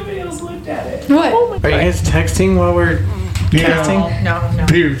 Nobody else looked at it. What? Are you guys texting while we're casting? No.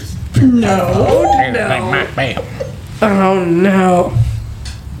 Pierce. Oh no.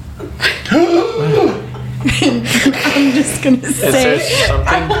 I'm just gonna It say. says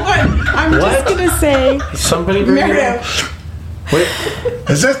something. Hold on. I'm What? just gonna say. Somebody bring it up. Wait,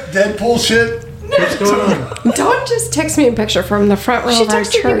 Is this Deadpool shit? what's going on? Don't just text me a picture from the front row She of our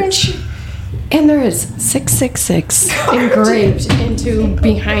texted you guys. church. And there is 666 engraved into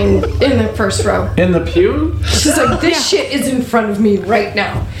behind in the first row. In the pew? She's like, this shit is in front of me right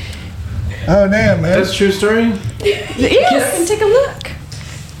now. Oh damn, man. That's a true story? Get up and take a look.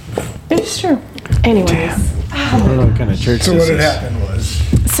 It's true. Anyways, I don't know what kind of church So this what had is. happened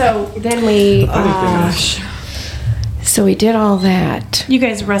was so then we, so we did all that. You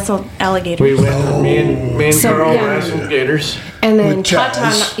guys wrestled alligators. We went, me and So, Carl yeah. wrestled gators And then With Tata,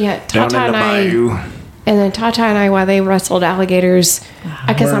 Chaz. down Tata in the and I, bayou. and then Tata and I, while they wrestled alligators,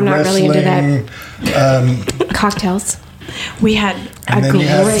 because I'm not really into that, wrestling, cocktails. We had And a then you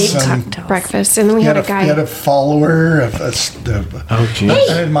had great some- cocktail. Breakfast, and then we You had had a guy. you had a follower, Oh, jeez.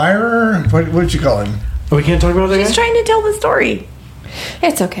 an admirer. What'd you call him? We can't talk about that She's guy? trying to tell the story.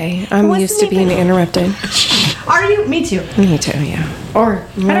 It's okay. I'm What's used the to being name? interrupted. Are you? Me too. Me too, yeah. Or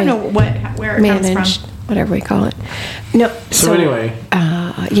I don't know where it comes managed, from. whatever we call it. No. So anyway,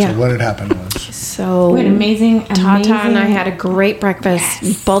 yeah. What had happened was So What amazing, Tata and I had a great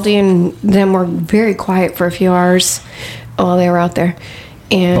breakfast. Baldy and them were very quiet for a few hours while they were out there.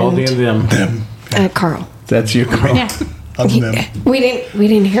 And Baldy and them. them. Carl. That's you, Carl. Yeah. Of them. We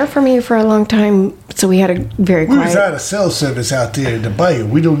didn't hear from you for a long time, so we had a very We was quiet. out of cell service out there in the bayou.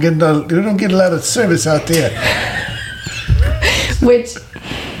 We don't get a lot of service out there. Which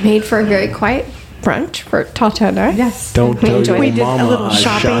made for a very quiet brunch for Tata and I. Yes. Don't We tell enjoyed your it. We did a mama little I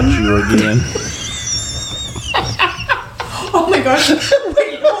shot shopping. you again. Oh my gosh.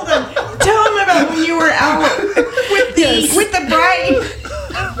 Wait, hold on. Tell them about when you were out with the bride.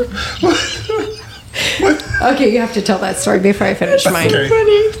 Okay, you have to tell that story before I finish mine.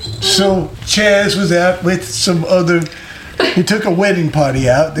 Okay. So Chaz was out with some other. He took a wedding party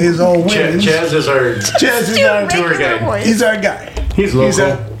out. There's all women. Chaz is our Chaz is our tour guide. He's our guy. He's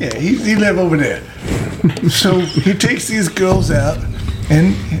local. He live over there. So he takes these girls out,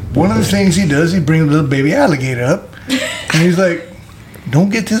 and one of the things he does, he brings a little baby alligator up, and he's like, "Don't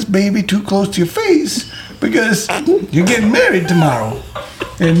get this baby too close to your face because you're getting married tomorrow."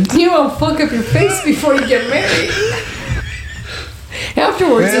 And You won't fuck up your face before you get married.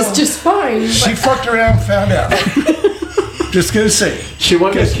 Afterwards, Well, it's just fine. she fucked around and found out. Just gonna say. She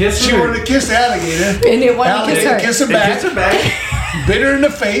wanted to kiss She her. wanted to kiss the alligator. And it wanted to kiss Alligator her. kiss her They back. kissed her back. Bit her in the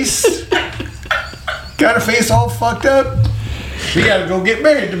face. Got her face all fucked up. We gotta go get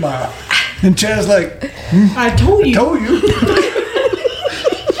married tomorrow. And Chad's like, I told you. told you.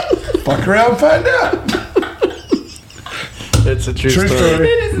 Fuck around and find out. It's a true, True story. story.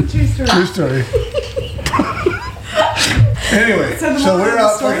 It is a true story. True story. Anyway, So the so moral we're of the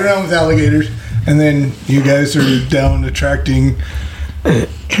out story? fucking around with alligators, and then you guys are down attracting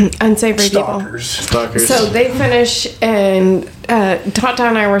unsavory people. Stalkers. Stalkers. So they finish, and Tata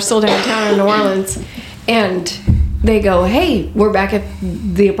and I were still downtown in New Orleans, and they go, "Hey, we're back at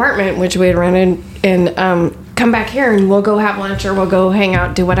the apartment which we had rented, and come back here, and we'll go have lunch, or we'll go hang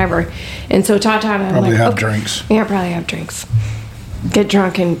out, do whatever." And so Tata and I Probably like, have okay. drinks. Yeah, probably have drinks. Get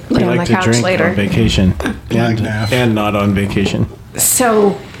drunk and lay I on like the to couch drink later. on vacation. Like Naff. And not on vacation.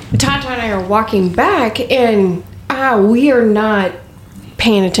 So Tata and I are walking back, and we are not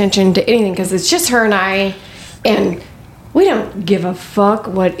paying attention to anything because it's just her and I, and we don't give a fuck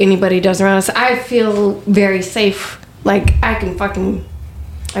what anybody does around us. I feel very safe. Like, I can fucking,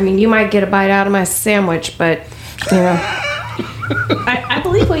 I mean, you might get a bite out of my sandwich, but, you know. I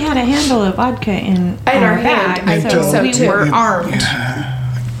believe we had a handle of vodka in our bag, hand. I think so so, we too. were armed.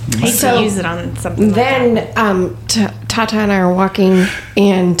 Hate So to use it on something. Then Tata and I are walking,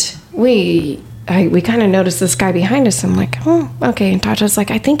 and we kind of noticed this guy behind us. I'm like, oh, okay. And Tata's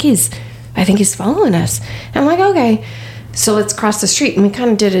like, I think he's following us. And I'm like, okay. So let's cross the street. And we kind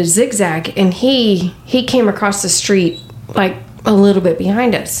of did a zigzag, and he came across the street like a little bit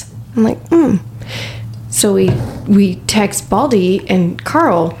behind us. I'm like, So we text Baldy and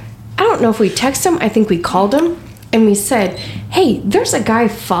Carl. I don't know if we texted him. I think we called him, and we said, hey, there's a guy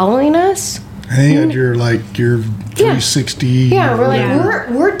following us. Hey, and your 360. Yeah, we're like,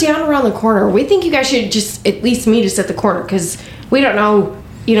 Yeah. we're down around the corner. We think you guys should just at least meet us at the corner, because we don't know,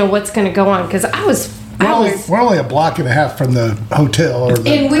 what's going to go on. Because We're only a block and a half from the hotel.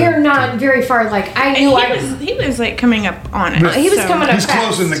 and we're not very far. Like, I knew he was like coming up on it. he was coming up He's fast.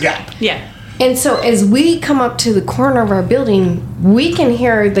 closing the gap. Yeah. And so as we come up to the corner of our building, we can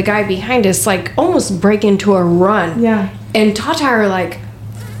hear the guy behind us like almost break into a run. Yeah. And Tata are like,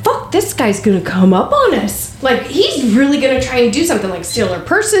 fuck, this guy's gonna come up on us. Like, he's really gonna try and do something, like steal our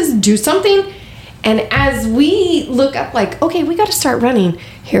purses, do something. And as we look up, like, okay, we gotta start running.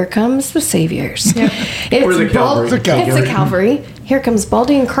 Here comes the saviors. It's Or the cavalry. The cavalry. It's the cavalry. Here comes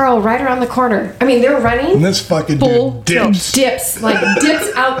Baldy and Carl right around the corner. I mean, they're running. And this fucking Full dude dips. dips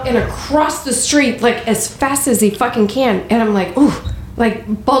out and across the street like as fast as he fucking can. And I'm like, ooh,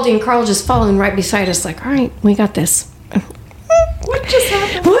 like Baldy and Carl just following right beside us, like, all right, we got this. What just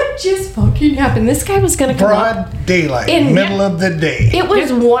happened? What just fucking happened? This guy was gonna come up. Broad daylight, In- middle of the day. It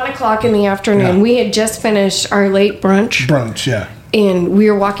was 1:00 in the afternoon. Yeah. We had just finished our late brunch, Brunch, yeah. and we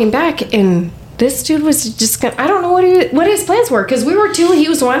were walking back, and this dude was just gonna, I don't know what his plans were, because we were two, he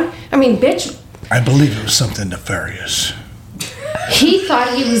was one. I mean, bitch, I believe it was something nefarious. he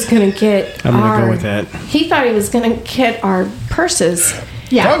thought he was gonna get I'm gonna go with that. He thought he was gonna get our purses.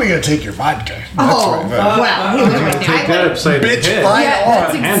 Yeah. Probably gonna take your vodka. That's Oh, right. Well, he was right there. Take that upside Bitch, the head. fight Yeah,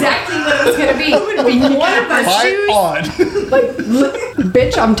 on. that's exactly what it was gonna be. One of our Fight shoes, on. like, look,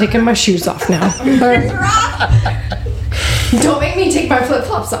 bitch, I'm taking my shoes off now. Don't make me take my flip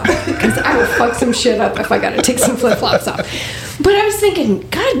flops off, because I will fuck some shit up if I gotta take some flip flops off. But I was thinking,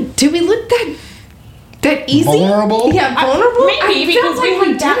 God, do we look that easy? Vulnerable? Yeah, vulnerable. Maybe I felt because like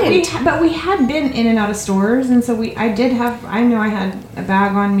we didn't. but we had been in and out of stores, and so I knew I had a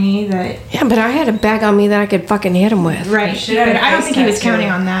bag on me that. Yeah, but I had a bag on me that I could fucking hit him with. Right. should But have I don't face think he was tattoo. counting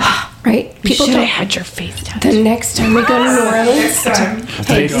on that. Right? People should don't. have had your face tattooed. The next time we go to New Orleans,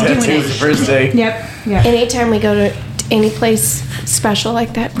 Face tattoos the first day. Yep. Yep. anytime we go to any place special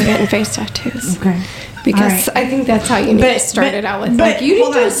like that, we're getting face tattoos. Okay. Because All right. I think that's how you need to start it out with. Like, you need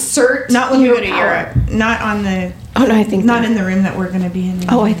hold to on. assert Not when we your go to power. Europe. Not on the. Oh no, I think Not that- in the room that we're going to be in.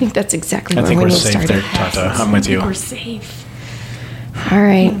 Oh, I think that's exactly I where think we we're need to safe start there, it. Tata. I'm with you. We're safe. All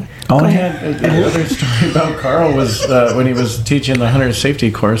right. All I had, the other story about Carl was when he was teaching the hunter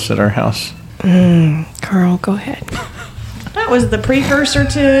safety course at our house. Carl, go ahead. That was the precursor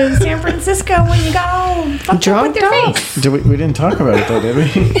to San Francisco when you got all fucked up Drunk with your dog. face. We didn't talk about it though, did we?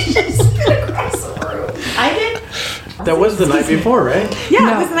 I did. That was the night before, right? Yeah.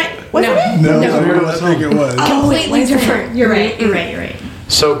 No. Wasn't it? Wasn't No. it? No, I think it was. Completely different. You're right. You're right. You're right.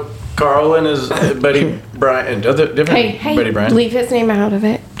 So Carl and his buddy Brian, and other different Hey, buddy Brian, leave his name out of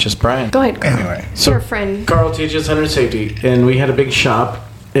it. just Brian. Go ahead, Carl. Anyway. So Your friend. Carl teaches hunter safety, and we had a big shop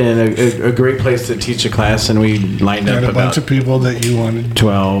and a great place to teach a class, and we lined Had up a bunch about of people that you wanted.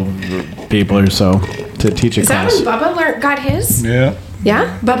 12 people or so to teach a Is that class. when Bubba got his? Yeah,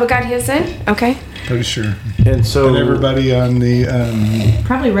 Yeah? Bubba got his in? Okay. pretty sure. And so And everybody on the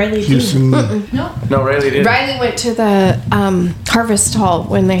Probably Riley too. Houston. no, Riley did. Riley went to the Harvest Hall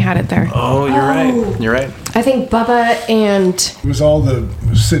when they had it there. Oh, you're right. You're right. I think Bubba and, It was all the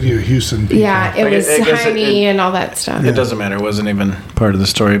city of Houston people. yeah, it I was guess it- Jaime and all that stuff. It doesn't matter. It wasn't even part of the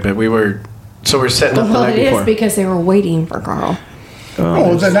story, but we're setting up the Well, night it is before. because they were waiting for Carl.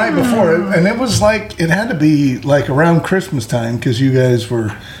 Oh, the night before, and it was like it had to be like around Christmas time because you guys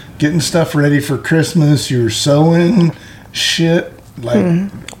were getting stuff ready for Christmas. You were sewing shit,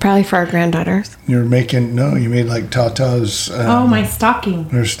 like Probably for our granddaughters. you were making. No, you made like Tata's. Oh, my stocking.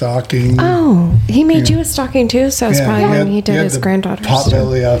 Her stocking. Oh, he made you a stocking too, so it's probably when he did had his the granddaughter's.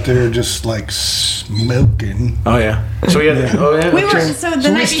 Potbelly out there just like smoking. Oh yeah. So we had. Oh yeah. We were so the So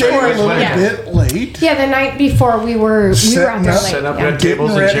we night stayed before. a little Yeah. bit late. Yeah, the night before we were out Setting there up- late. Setting up yeah. red tables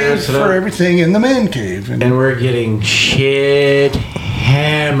Getting and ready chairs set for up. everything in the man cave. And we're getting shit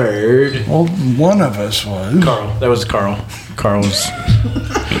hammered. Well, one of us was. Carl. That was Carl. Carl was.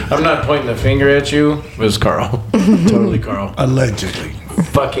 I'm not pointing the finger at you. It was Carl. Totally Carl. Allegedly.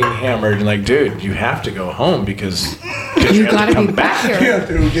 Fucking hammered and like, dude, you have to go home because You have to gotta come be back You here. have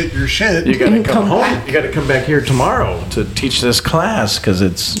to get your shit. You gotta come Come home. back. You gotta come back here tomorrow to teach this class because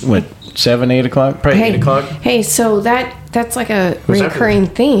it's what 7, 8 o'clock, probably 8 o'clock. Hey, so that's like a What's that? recurring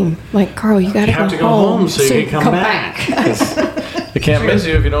theme. Like, Carl, you gotta You have to go home so you can come back. 'Cause they can't miss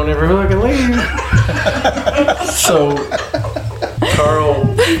you if you don't ever fucking leave. So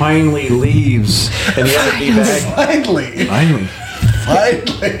Carl finally leaves, and he had to be back. Finally. Finally.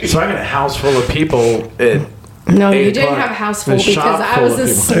 Finally. So I got a house full of people at No, 8 you didn't o'clock. have a house full The shop because I full was of people.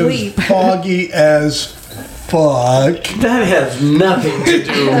 It was asleep. foggy as fuck. That has nothing to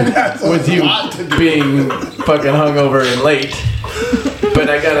do with you lot to do. being fucking hungover and late. But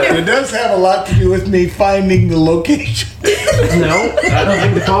I It gotta. does have a lot to do with me finding the location. No, I don't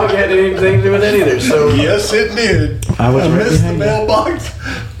think the fog had anything to do with that either. So Yes, it did. I was right missed the behind you. mailbox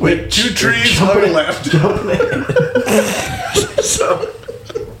with 2 trees hung left. So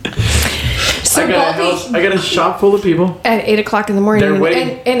So I got a house. Baldy, I got a shop full of people. at 8 o'clock in the morning, They're and,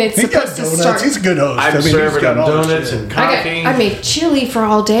 waiting. and it's He got supposed to donuts. start. He's a good host. I'm I mean, he's serving got them all the donuts shit. and coffee. I made chili for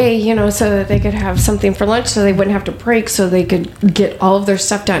all day, you know, so that they could have something for lunch, so they wouldn't have to break, so they could get all of their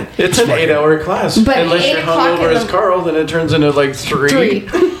stuff done. It's an 8-hour class. But Unless 8 you're o'clock hungover in as the- Carl, then it turns into like 3.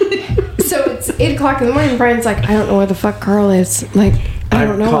 So it's 8 o'clock in the morning. Brian's like, I don't know where the fuck Carl is. Like, I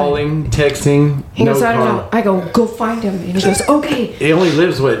don't I'm know. calling, texting. He no goes, I don't Carl. know. I go, go find him. And he goes, okay. He only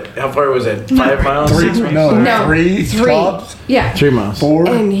lives what? How far was it? 5 miles? 6 miles? No, No, 3 stops. Yeah. 3 miles. 4.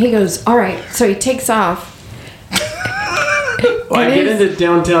 And he goes, all right. So he takes off. Well, I It get is into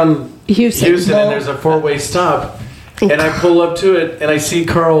downtown Houston. and there's a 4-way stop, and I pull up to it, and I see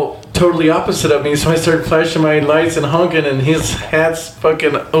Carl totally opposite of me, so I start flashing my lights and honking, and his hat's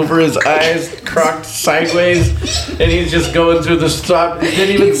fucking over his eyes, crocked sideways, and he's just going through the stop. He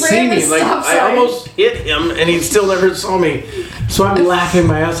didn't even He see ran me. the Like, stop I sign. almost hit him, and he still never saw me. So I'm laughing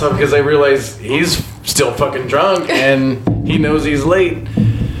my ass off because I realize he's still fucking drunk, and he knows he's late.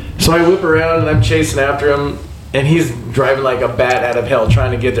 So I whip around, and I'm chasing after him. And he's driving like a bat out of hell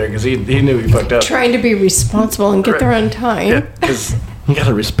trying to get there because he knew he fucked up. Trying to be responsible and get there on time. Because you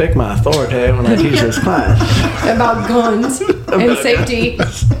gotta respect my authority when I teach this class. About guns and safety.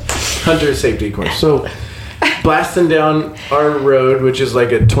 Hunter safety course. So blasting down our road, which is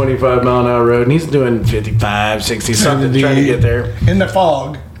like a 25-mile-an-hour road, and he's doing 55, 60 something trying to get there. In the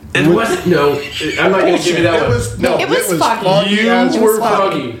fog. It wasn't. No, I'm not gonna give you that It one. was, no, It was foggy. You as were fuck.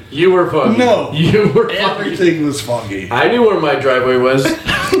 foggy. You were foggy. No. You were foggy. Everything was foggy. I knew where my driveway was.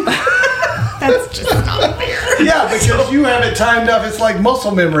 That's just not fair. Yeah, because you have it timed up. It's like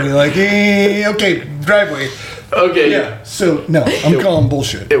muscle memory. Like, okay, driveway. Okay. Yeah. So no, I'm calling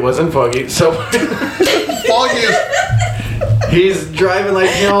bullshit. It wasn't foggy. So Foggy is he's driving like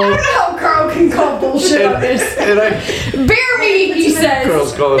hell. How Carl can call bullshit on this. And I, Bear me, he says.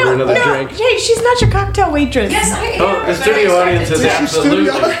 Carl's calling for another drink. Hey, she's not your cocktail waitress. Yes, I am. Oh, the studio audience is absolutely.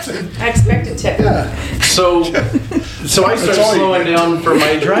 I expect a tip. So I start all you slowing down for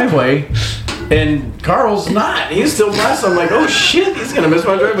my driveway, and Carl's not. He's still blasting. I'm like, oh shit, he's gonna miss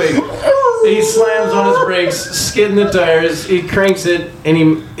my driveway. He slams on his brakes, skidding the tires. He cranks it, and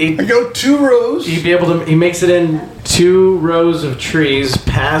he I go 2 rows. he'd be able to. He makes it in 2 rows of trees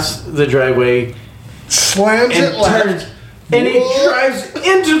past the driveway Slams and it left. turns. And he drives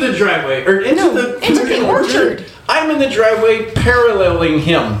into the driveway or into the into the orchard. I'm in the driveway paralleling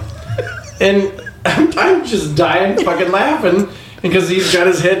him, and I'm just dying, fucking laughing because he's got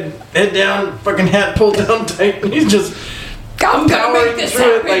his head down, fucking hat pulled down tight, and he's just I'm gonna powering make this through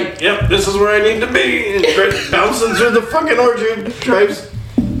it happen. like, yep, this is where I need to be. And bouncing through the fucking orchard. Drives.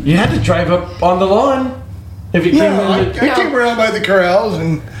 You had to drive up on the lawn if you No, came I in. came around by the corrals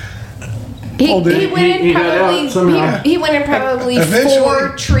and He Oh, did went in he got out probably. somehow. He went in probably Eventually-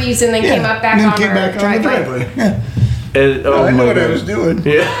 4 trees and then came up back and then on came our back on the driveway. driveway. Yeah. Oh I my knew what I God. was doing.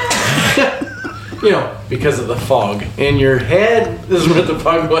 Yeah. You know, because of the fog in your head. This is what the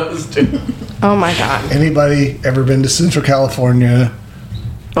fog was too. Oh my god. Anybody ever been to Central California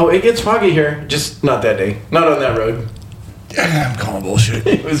Oh, it gets foggy here. Just not that day. Not on that road. I'm calling bullshit.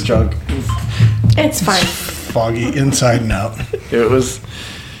 It was drunk. It's fine. Foggy inside and out. It was.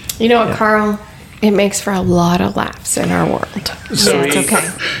 You know what, Carl? It makes for a lot of laughs in our world. So it's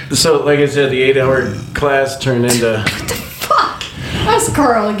okay. So, like I said, the 8-hour class turned into. Fuck! That's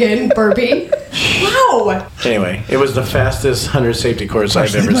Carl again, Burby. Wow. Anyway, it was the fastest hunter safety course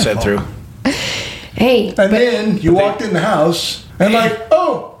I've ever sat through. Hey, And then you walked in the house and like,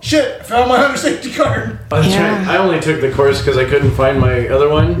 oh shit, I found my hunter safety card. Oh, that's Yeah. right. I only took the course because I couldn't find my other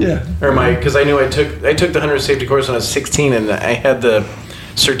one. Yeah. Or because I knew I took the hunter safety course when I was 16 and I had the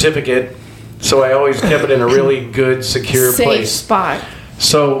certificate, so I always kept it in a really good, secure safe place. spot.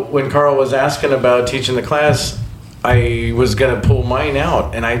 So when Carl was asking about teaching the class, I was gonna pull mine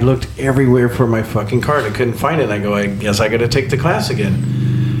out, and I looked everywhere for my fucking card. I couldn't find it. And I go, I guess I gotta take the class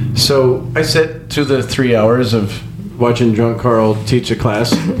again. So I sat through the 3 hours of watching drunk Carl teach a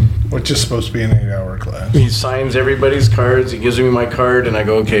class. Which is supposed to be an 8-hour class. He signs everybody's cards. He gives me my card, and I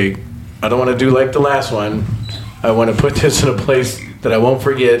go, okay, I don't want to do like the last one. I want to put this in a place that I won't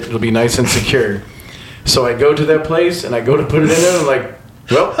forget. It'll be nice and secure. So I go to that place, and I go to put it in there, and I'm like,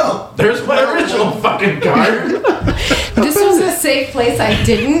 well, there's my original fucking card. This was a safe place I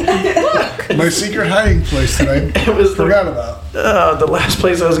didn't look. My secret hiding place that I It was forgot about. the last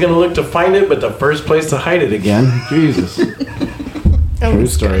place I was going to look to find it, but the first place to hide it again. Jesus. True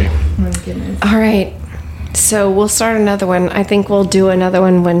story. Oh my goodness. All right. So we'll start another one. I think we'll do another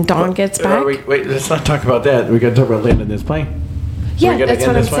one when Dawn gets back. Wait, let's not talk about that. We got to talk about landing this plane. Yeah, we gotta that's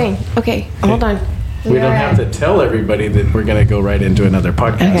end what I'm this one? saying. Okay, hold on. We don't have to tell everybody that we're going to go right into another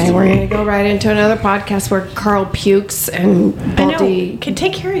podcast. Okay, we're going to go right into another podcast where Carl pukes and I know. Baldy. Can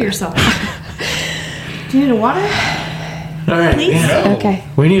take care of yourself. Do you need a water? All right. Please? Yeah. Okay.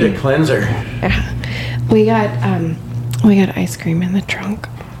 We need a cleanser. We got ice cream in the trunk.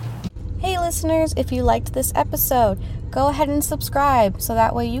 Hey listeners, if you liked this episode, go ahead and subscribe so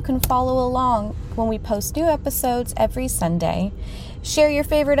that way you can follow along when we post new episodes every Sunday. Share your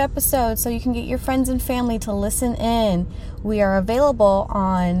favorite episodes so you can get your friends and family to listen in. We are available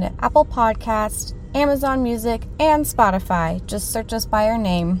on Apple Podcasts, Amazon Music, and Spotify. Just search us by our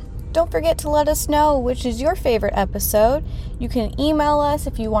name. Don't forget to let us know which is your favorite episode. You can email us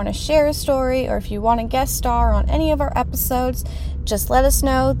if you want to share a story or if you want to guest star on any of our episodes. Just let us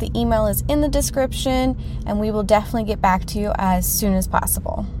know. The email is in the description and we will definitely get back to you as soon as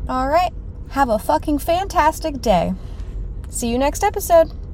possible. All right, have a fucking fantastic day. See you next episode.